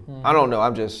fall too. I don't know.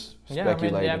 I'm just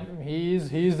speculating.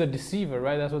 He's the deceiver,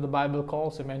 right? That's what the Bible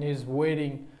calls him, and he's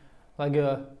waiting like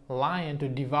a lion to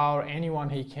devour anyone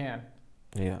he can.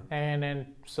 Yeah. And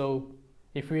so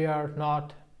if we are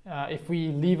not, if we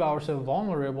leave ourselves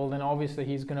vulnerable, then obviously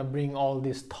he's gonna bring all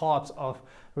these thoughts of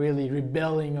really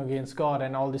rebelling against God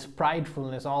and all this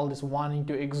pridefulness, all this wanting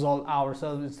to exalt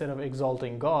ourselves instead of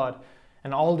exalting God.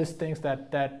 And all these things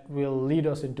that will lead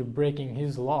us into breaking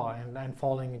his law and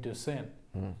falling into sin.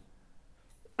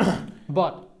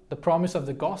 But the promise of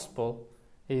the gospel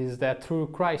is that through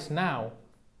Christ now,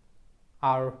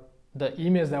 the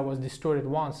image that was distorted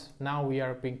once, now we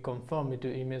are being conformed into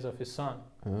the image of his son.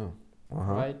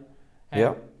 Right?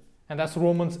 And that's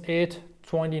Romans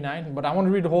 8:29. But I want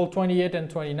to read the whole 28 and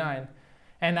 29.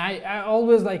 And I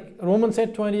always like Romans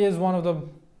 8:20 is one of the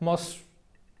most,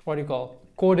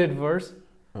 quoted verse,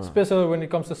 especially when it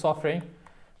comes to suffering.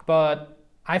 But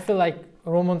I feel like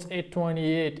Romans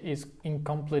 8:28 is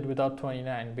incomplete without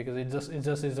 29, because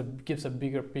it gives a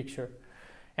bigger picture.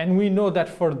 And we know that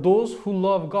for those who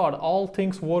love God, all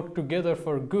things work together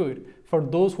for good, for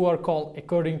those who are called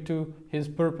according to his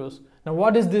purpose. Now,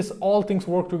 what is this all things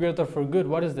work together for good?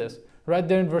 What is this? Right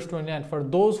there in verse 29, for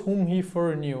those whom he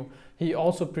foreknew, he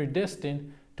also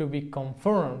predestined to be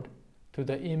conformed to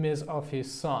the image of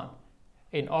his son,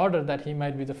 in order that he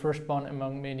might be the firstborn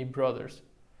among many brothers.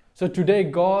 So today,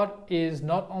 God is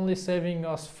not only saving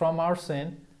us from our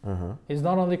sin, he's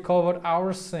not only covered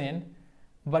our sin,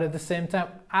 but at the same time,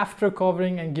 after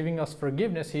covering and giving us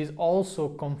forgiveness, he's also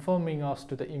conforming us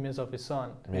to the image of his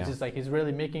son, which is like he's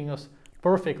really making us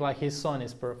perfect like his son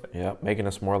is perfect. Yeah, making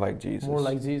us more like Jesus. More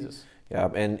like Jesus. Yeah,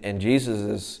 and Jesus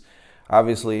is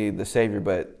obviously the Savior,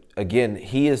 but again,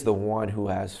 he is the one who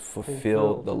has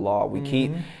fulfilled the law.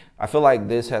 I feel like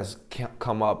this has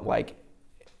come up like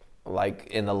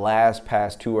in the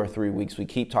past 2 or 3 weeks. We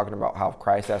keep talking about how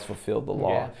Christ has fulfilled the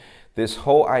law. This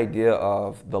whole idea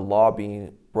of the law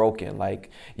being broken, like,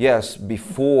 yes,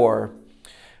 before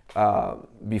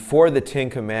the 10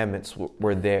 Commandments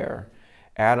were there,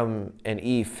 Adam and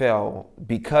Eve fell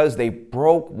because they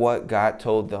broke what God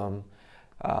told them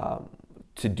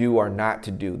to do or not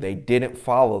to do. They didn't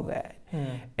follow that.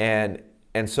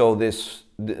 And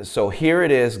so here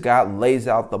it is, God lays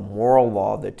out the moral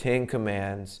law, the 10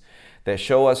 commands that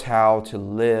show us how to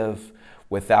live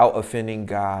without offending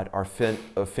God or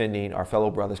offending our fellow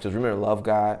brothers. Because remember, love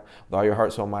God with all your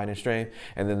heart, soul, mind, and strength.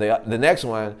 And then the next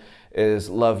one is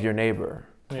love your neighbor,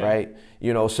 right?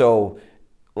 So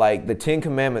like the 10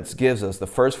 Commandments gives us, the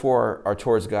first 4 are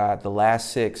towards God, the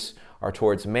last 6 are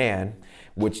towards man,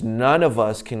 which none of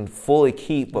us can fully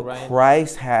keep, but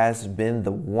Christ has been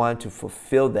the one to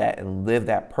fulfill that and live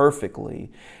that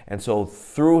perfectly. And so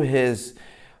through his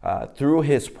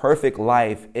perfect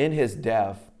life in his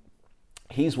death,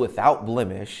 he's without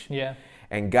blemish.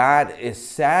 And God is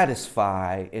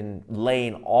satisfied in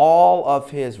laying all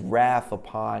of his wrath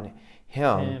upon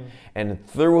him. And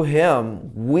through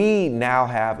him, we now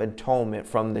have atonement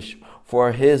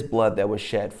for his blood that was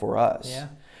shed for us.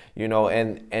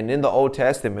 And in the Old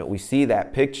Testament, we see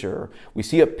that picture. We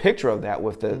see a picture of that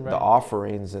with the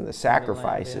offerings and the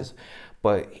sacrifices.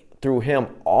 But through him,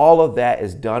 all of that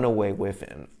is done away with,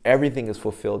 and everything is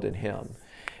fulfilled in him.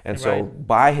 And so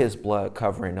by his blood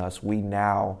covering us, we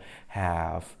now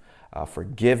have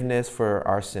forgiveness for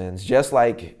our sins. Just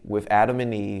like with Adam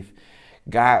and Eve,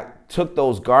 God took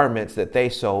those garments that they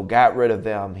sewed, got rid of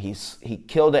them. He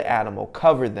killed an animal,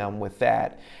 covered them with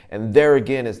that. And there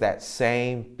again is that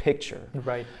same picture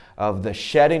of the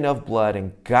shedding of blood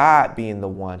and God being the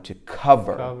one to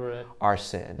cover our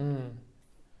sin.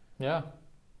 Yeah.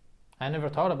 I never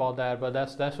thought about that, but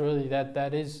that's really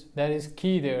that is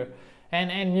key there.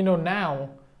 And now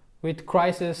with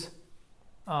Christ's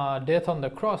death on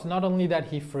the cross, not only that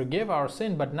he forgave our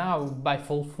sin, but now by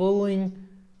fulfilling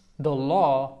the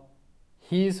law,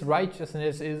 his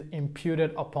righteousness is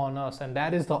imputed upon us, and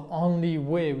that is the only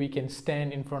way we can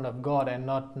stand in front of God and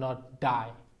not die.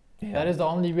 That is the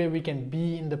only way we can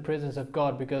be in the presence of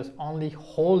God, because only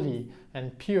holy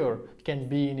and pure can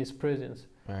be in his presence.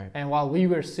 And while we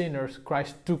were sinners,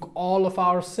 Christ took all of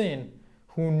our sin,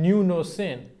 who knew no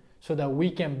sin, so that we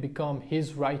can become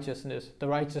his righteousness, the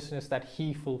righteousness that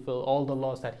he fulfilled, all the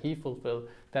laws that he fulfilled,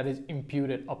 that is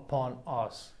imputed upon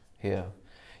us.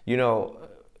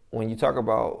 When you talk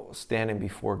about standing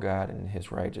before God and his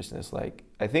righteousness, like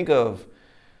I think of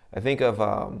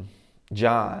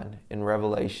John in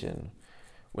Revelation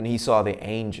when he saw the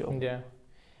angel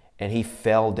and he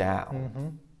fell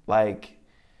down. Like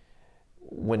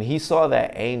when he saw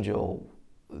that angel,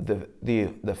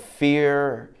 the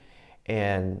fear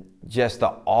and just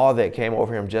the awe that came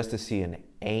over him just to see an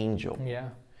angel,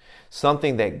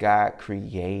 something that God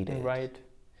created.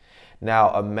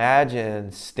 Now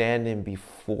imagine standing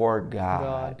before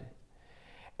God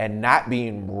and not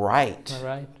being right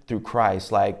through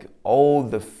Christ. Like,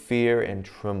 the fear and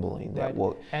trembling that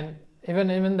will. And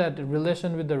even that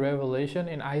relation with the Revelation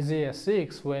in Isaiah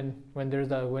 6, when there's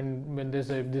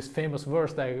this famous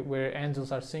verse where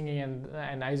angels are singing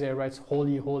and Isaiah writes,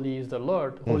 "Holy, holy is the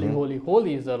Lord. Holy, holy,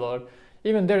 holy is the Lord."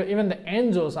 Even the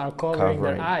angels are covering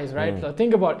their eyes, right? So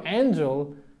think about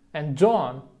angel and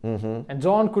John, and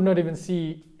John could not even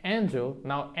see angel.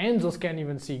 Now angels can't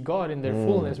even see God in their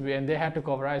fullness, and they had to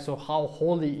cover eyes. So how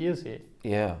holy is he?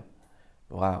 Yeah,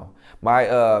 wow.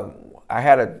 I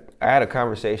had a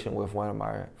conversation with one of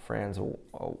my friends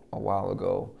a while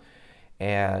ago,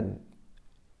 and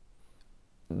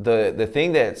the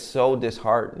thing that's so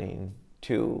disheartening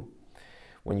too,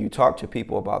 when you talk to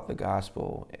people about the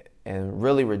gospel and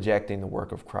really rejecting the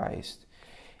work of Christ,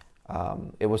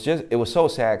 it was so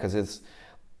sad, because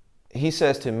he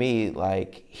says to me,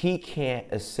 like, he can't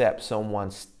accept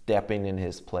someone stepping in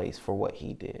his place for what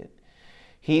he did.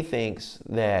 He thinks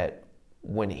that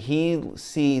when he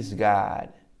sees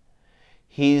God,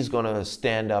 he's going to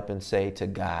stand up and say to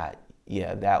God,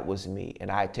 yeah, that was me,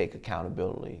 and I take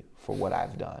accountability for what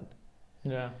I've done.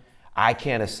 Yeah. I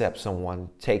can't accept someone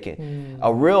taking,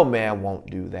 a real man won't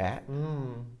do that.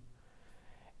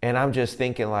 And I'm just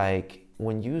thinking, like,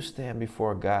 when you stand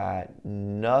before God,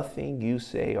 nothing you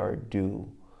say or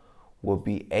do will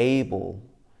be able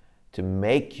to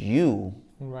make you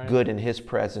good in his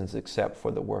presence except for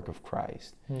the work of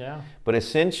Christ. Yeah. But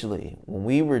essentially,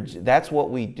 when that's what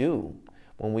we do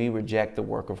when we reject the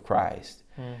work of Christ.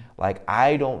 Like,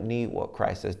 I don't need what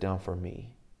Christ has done for me.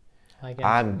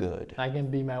 I'm good. I can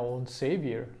be my own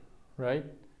savior, right?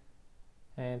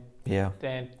 And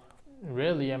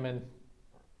really, I mean,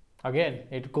 again,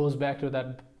 it goes back to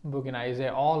that book in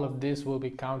Isaiah. All of this will be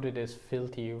counted as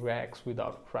filthy rags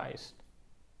without Christ.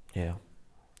 Yeah.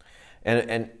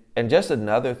 And just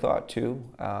another thought too,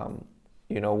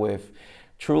 with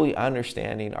truly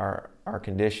understanding our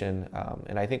condition,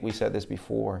 and I think we said this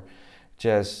before,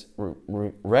 just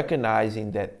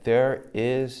recognizing that there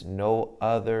is no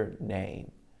other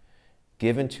name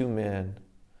given to men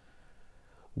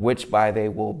which by they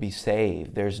will be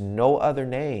saved. There's no other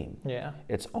name. Yeah.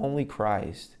 It's only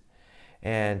Christ.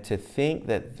 And to think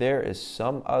that there is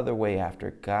some other way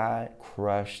after God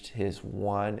crushed his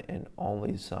one and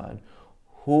only Son,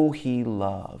 who he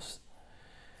loves,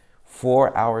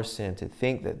 for our sin, to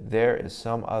think that there is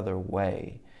some other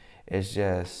way is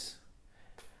just...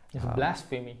 It's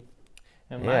blasphemy.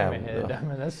 In my head. I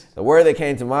mean, the word that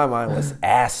came to my mind was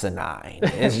asinine.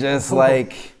 It's just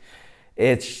like,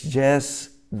 it's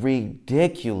just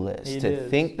ridiculous to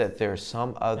think that there's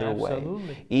some other way.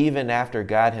 Even after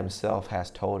God himself has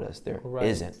told us there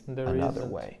isn't another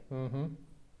way.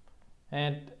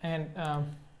 And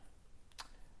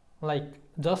like,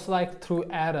 just like through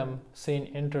Adam, sin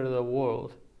entered the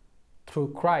world,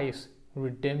 through Christ,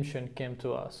 redemption came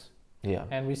to us. Yeah.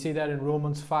 And we see that in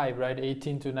Romans 5, right,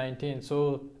 18 to 19.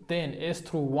 So then, as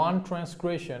through one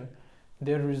transgression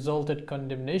there resulted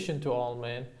condemnation to all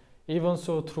men, even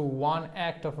so through one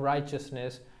act of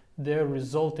righteousness there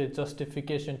resulted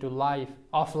justification to life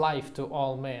to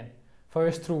all men. For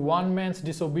as through one man's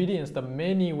disobedience the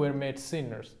many were made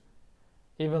sinners,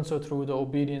 even so through the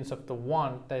obedience of the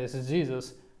one, that is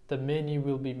Jesus, the many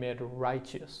will be made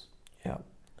righteous. Yeah.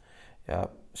 Yeah.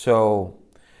 So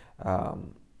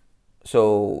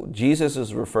Jesus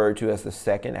is referred to as the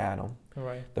second Adam.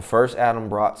 Right. The first Adam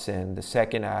brought sin. The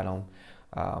second Adam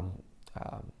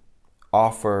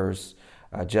offers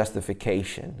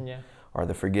justification, or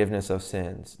the forgiveness of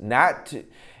sins.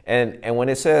 And when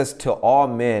it says to all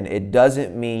men, it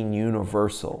doesn't mean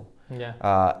universal.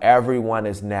 Yeah. Everyone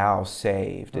is now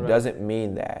saved. It doesn't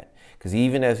mean that, because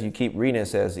even as you keep reading, it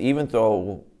says, even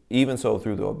so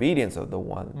through the obedience of the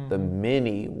one, the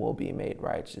many will be made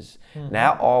righteous.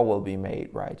 Not all will be made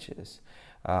righteous.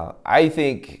 I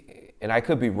think, and I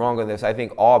could be wrong on this, I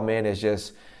think all men is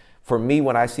just, for me,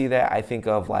 when I see that, I think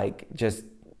of like just,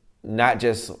 not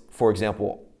just, for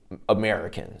example,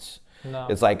 Americans. No.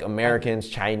 It's like Americans,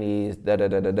 Chinese,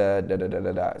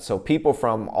 da-da-da-da-da-da-da-da-da. So people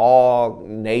from all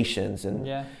nations.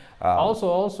 And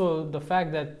also the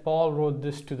fact that Paul wrote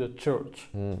this to the church,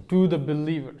 to the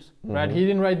believers, right? He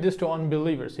didn't write this to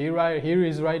unbelievers. Here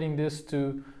he's writing this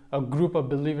to a group of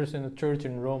believers in the church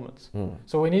in Romans.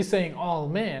 So when he's saying all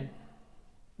men,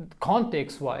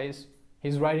 context-wise,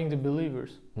 he's writing to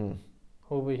believers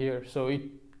over here. So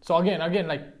again,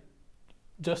 like,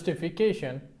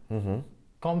 justification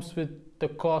comes with the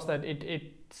cost that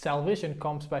salvation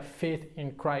comes by faith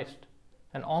in Christ,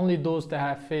 and only those that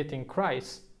have faith in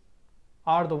Christ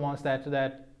are the ones that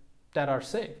are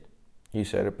saved. You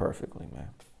said it perfectly, man.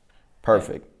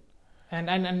 Perfect. And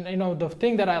the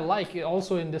thing that I like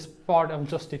also in this part of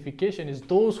justification is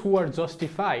those who are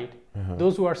justified,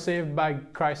 those who are saved by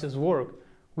Christ's work,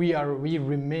 we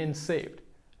remain saved.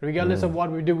 Regardless of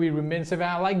what we do, we remain saved.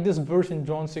 And I like this verse in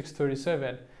John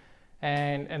 6:37.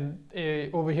 And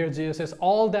over here Jesus says,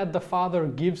 all that the Father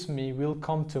gives me will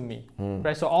come to me.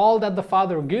 Right? So all that the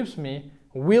Father gives me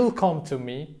will come to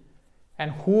me. and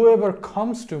whoever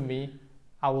comes to me,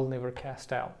 I will never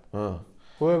cast out.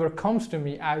 Whoever comes to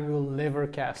me, I will never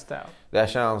cast out. That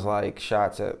sounds like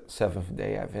shots at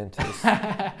Seventh-day Adventists.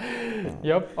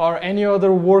 Yep, or any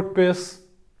other work-based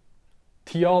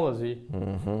theology.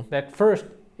 That first,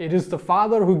 it is the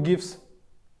Father who gives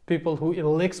people, who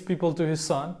elects people to his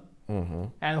Son,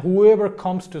 and whoever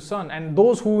comes to Son, and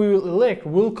those who will elect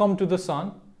will come to the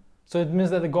Son. So it means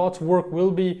that the God's work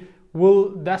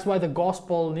that's why the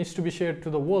gospel needs to be shared to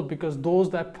the world, because those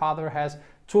that Father has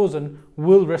chosen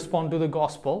will respond to the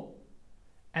gospel,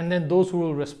 and then those who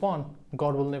will respond,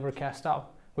 God will never cast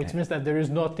out, which means that there is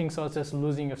nothing such as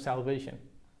losing of salvation.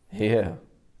 Yeah.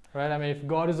 Right? I mean, if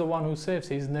God is the one who saves,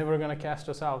 he's never going to cast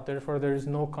us out. Therefore, there is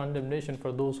no condemnation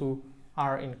for those who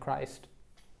are in Christ.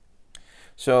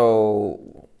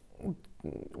 So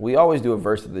we always do a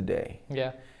verse of the day.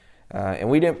 Yeah. And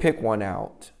we didn't pick one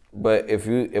out, but if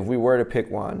we were to pick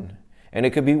one, and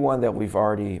it could be one that we've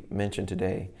already mentioned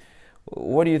today,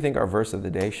 what do you think our verse of the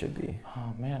day should be?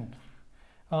 Oh, man.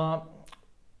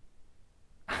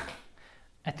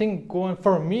 I think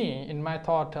for me, in my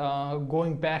thought,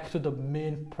 going back to the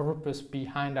main purpose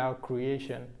behind our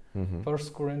creation,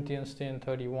 1 Corinthians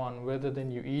 10:31, whether then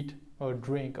you eat or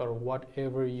drink or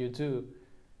whatever you do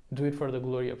it for the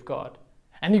glory of God.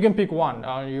 And you can pick one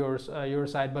on your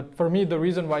side, but for me, the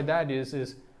reason why that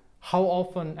is how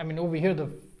often, I mean, over here, the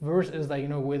verse is like,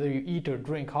 whether you eat or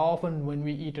drink, how often when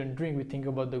we eat and drink, we think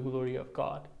about the glory of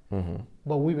God.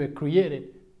 But we were created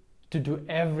to do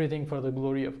everything for the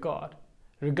glory of God.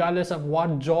 Regardless of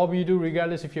what job you do,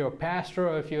 regardless if you're a pastor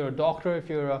or if you're a doctor,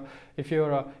 if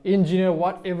you're an engineer,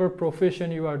 whatever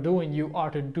profession you are doing, you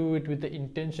are to do it with the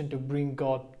intention to bring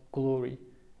God glory.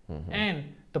 And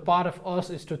the part of us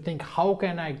is to think, how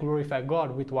can I glorify God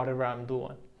with whatever I'm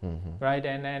doing, right?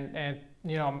 And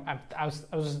I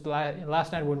was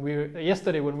last night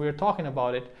yesterday when we were talking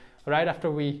about it, right after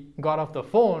we got off the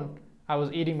phone, I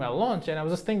was eating my lunch and I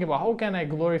was just thinking about how can I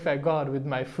glorify God with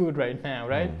my food right now,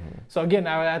 right? So again,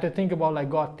 I had to think about like,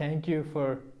 God, thank you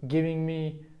for giving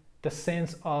me the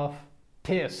sense of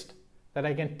taste, that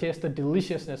I can taste the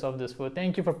deliciousness of this food.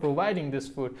 Thank you for providing this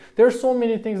food. There are so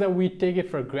many things that we take it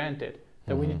for granted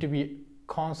that we need to be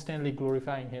constantly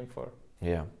glorifying Him for.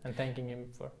 Yeah. And thanking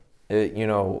Him for.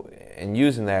 And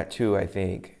using that too, I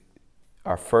think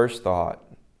our first thought,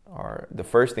 or the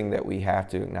first thing that we have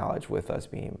to acknowledge with us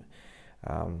being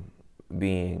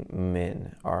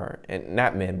men, and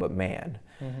not men, but man.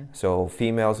 So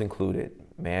females included,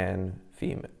 man,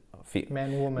 female.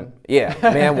 Man, woman. Yeah,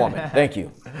 man, woman. Thank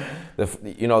you.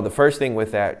 The first thing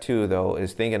with that too, though,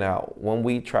 is thinking out when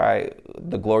we try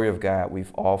the glory of God,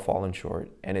 we've all fallen short,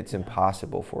 and it's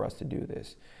impossible for us to do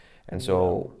this. And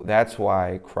so that's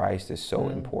why Christ is so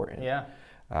important. Yeah.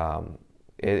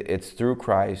 It's through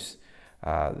Christ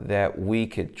that we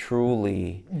could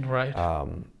truly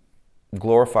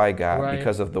glorify God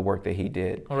because of the work that He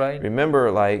did. Right.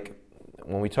 Remember, like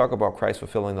when we talk about Christ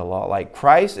fulfilling the law, like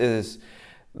Christ is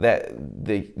that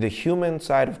the human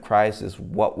side of Christ is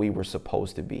what we were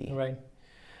supposed to be. Right.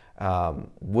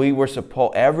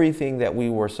 Everything that we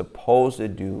were supposed to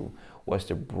do was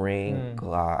to bring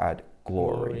God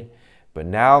glory. But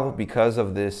now, because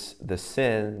of the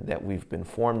sin that we've been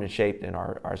formed and shaped in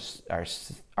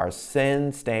our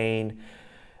sin-stained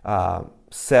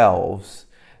selves,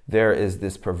 there is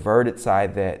this perverted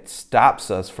side that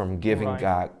stops us from giving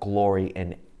God glory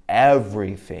in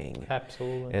everything.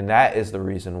 Absolutely. And that is the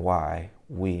reason why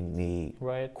we need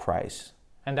Christ.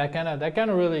 And that kind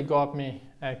of really got me,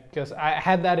 because I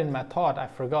had that in my thought, I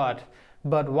forgot.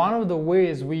 But one of the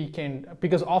ways we can,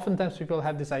 because oftentimes people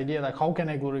have this idea like, how can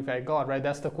I glorify God, right?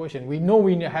 That's the question. We know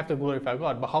we have to glorify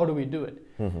God, but how do we do it?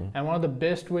 And one of the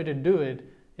best way to do it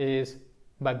is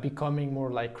by becoming more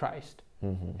like Christ.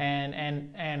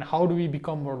 And how do we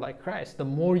become more like Christ? The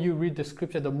more you read the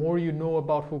scripture, the more you know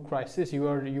about who Christ is, you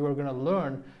are going to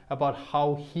learn about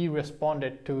how He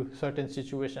responded to certain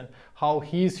situation, how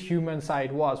His human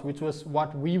side was, which was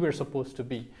what we were supposed to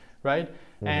be, right?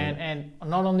 And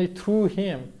not only through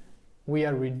Him we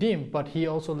are redeemed, but He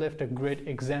also left a great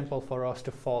example for us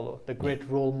to follow, the great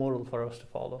role model for us to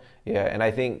follow. Yeah, and I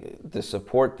think to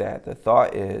support that, the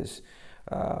thought is,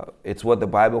 it's what the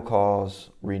Bible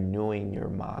calls renewing your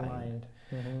mind.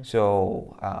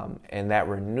 So, and that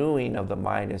renewing of the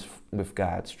mind is with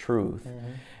God's truth.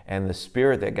 And the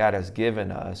Spirit that God has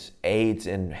given us aids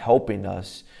in helping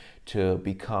us to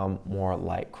become more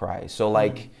like Christ. So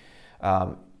like,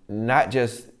 not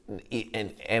just,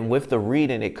 and with the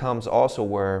reading, it comes also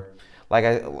where, like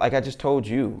I just told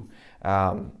you,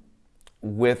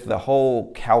 with the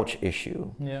whole couch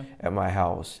issue at my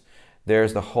house,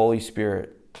 there's the Holy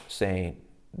Spirit saying,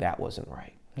 that wasn't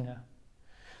right. Yeah.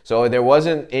 So there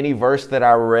wasn't any verse that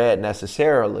I read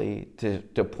necessarily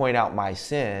to point out my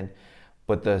sin,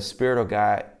 but the Spirit of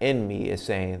God in me is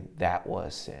saying that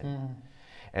was sin.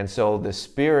 And so the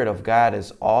Spirit of God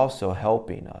is also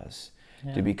helping us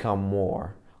to become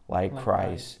more like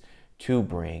Christ, to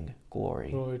bring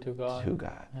glory to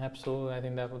God. Absolutely. I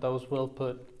think that was well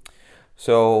put.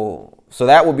 So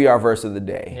that would be our verse of the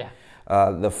day.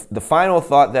 Yeah. The final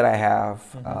thought that I have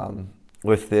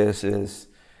with this is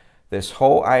this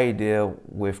whole idea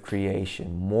with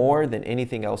creation. More than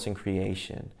anything else in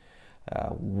creation,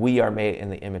 we are made in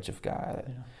the image of God.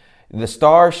 Yeah. The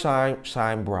stars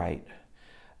shine bright.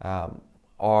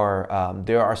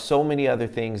 There are so many other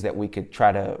things that we could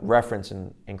try to reference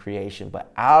in creation,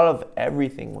 but out of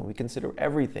everything, when we consider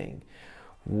everything,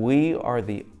 we are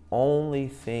the only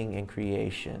thing in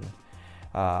creation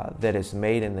that is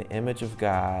made in the image of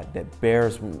God, that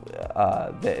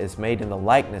is made in the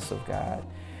likeness of God,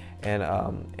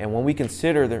 and when we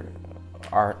consider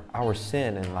our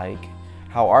sin and like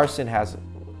how our sin has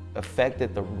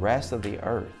affected the rest of the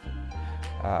earth.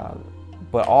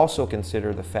 But also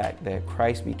consider the fact that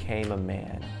Christ became a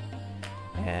man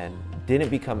and didn't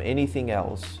become anything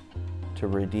else to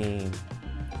redeem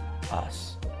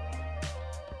us.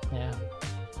 Yeah.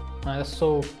 That's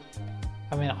so,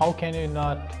 I mean, how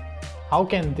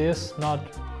can this not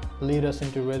lead us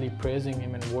into really praising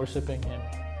Him and worshiping Him,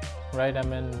 right? I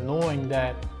mean, knowing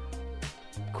that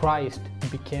Christ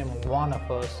became one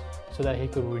of us so that He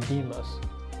could redeem us.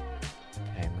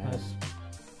 Amen.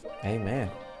 Amen.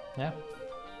 Yeah.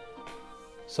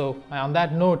 So on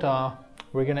that note,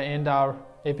 we're going to end our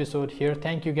episode here.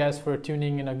 Thank you guys for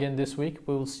tuning in again this week.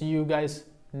 We will see you guys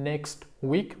next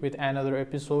week with another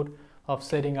episode of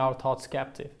Setting Our Thoughts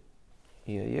Captive.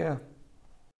 Yeah.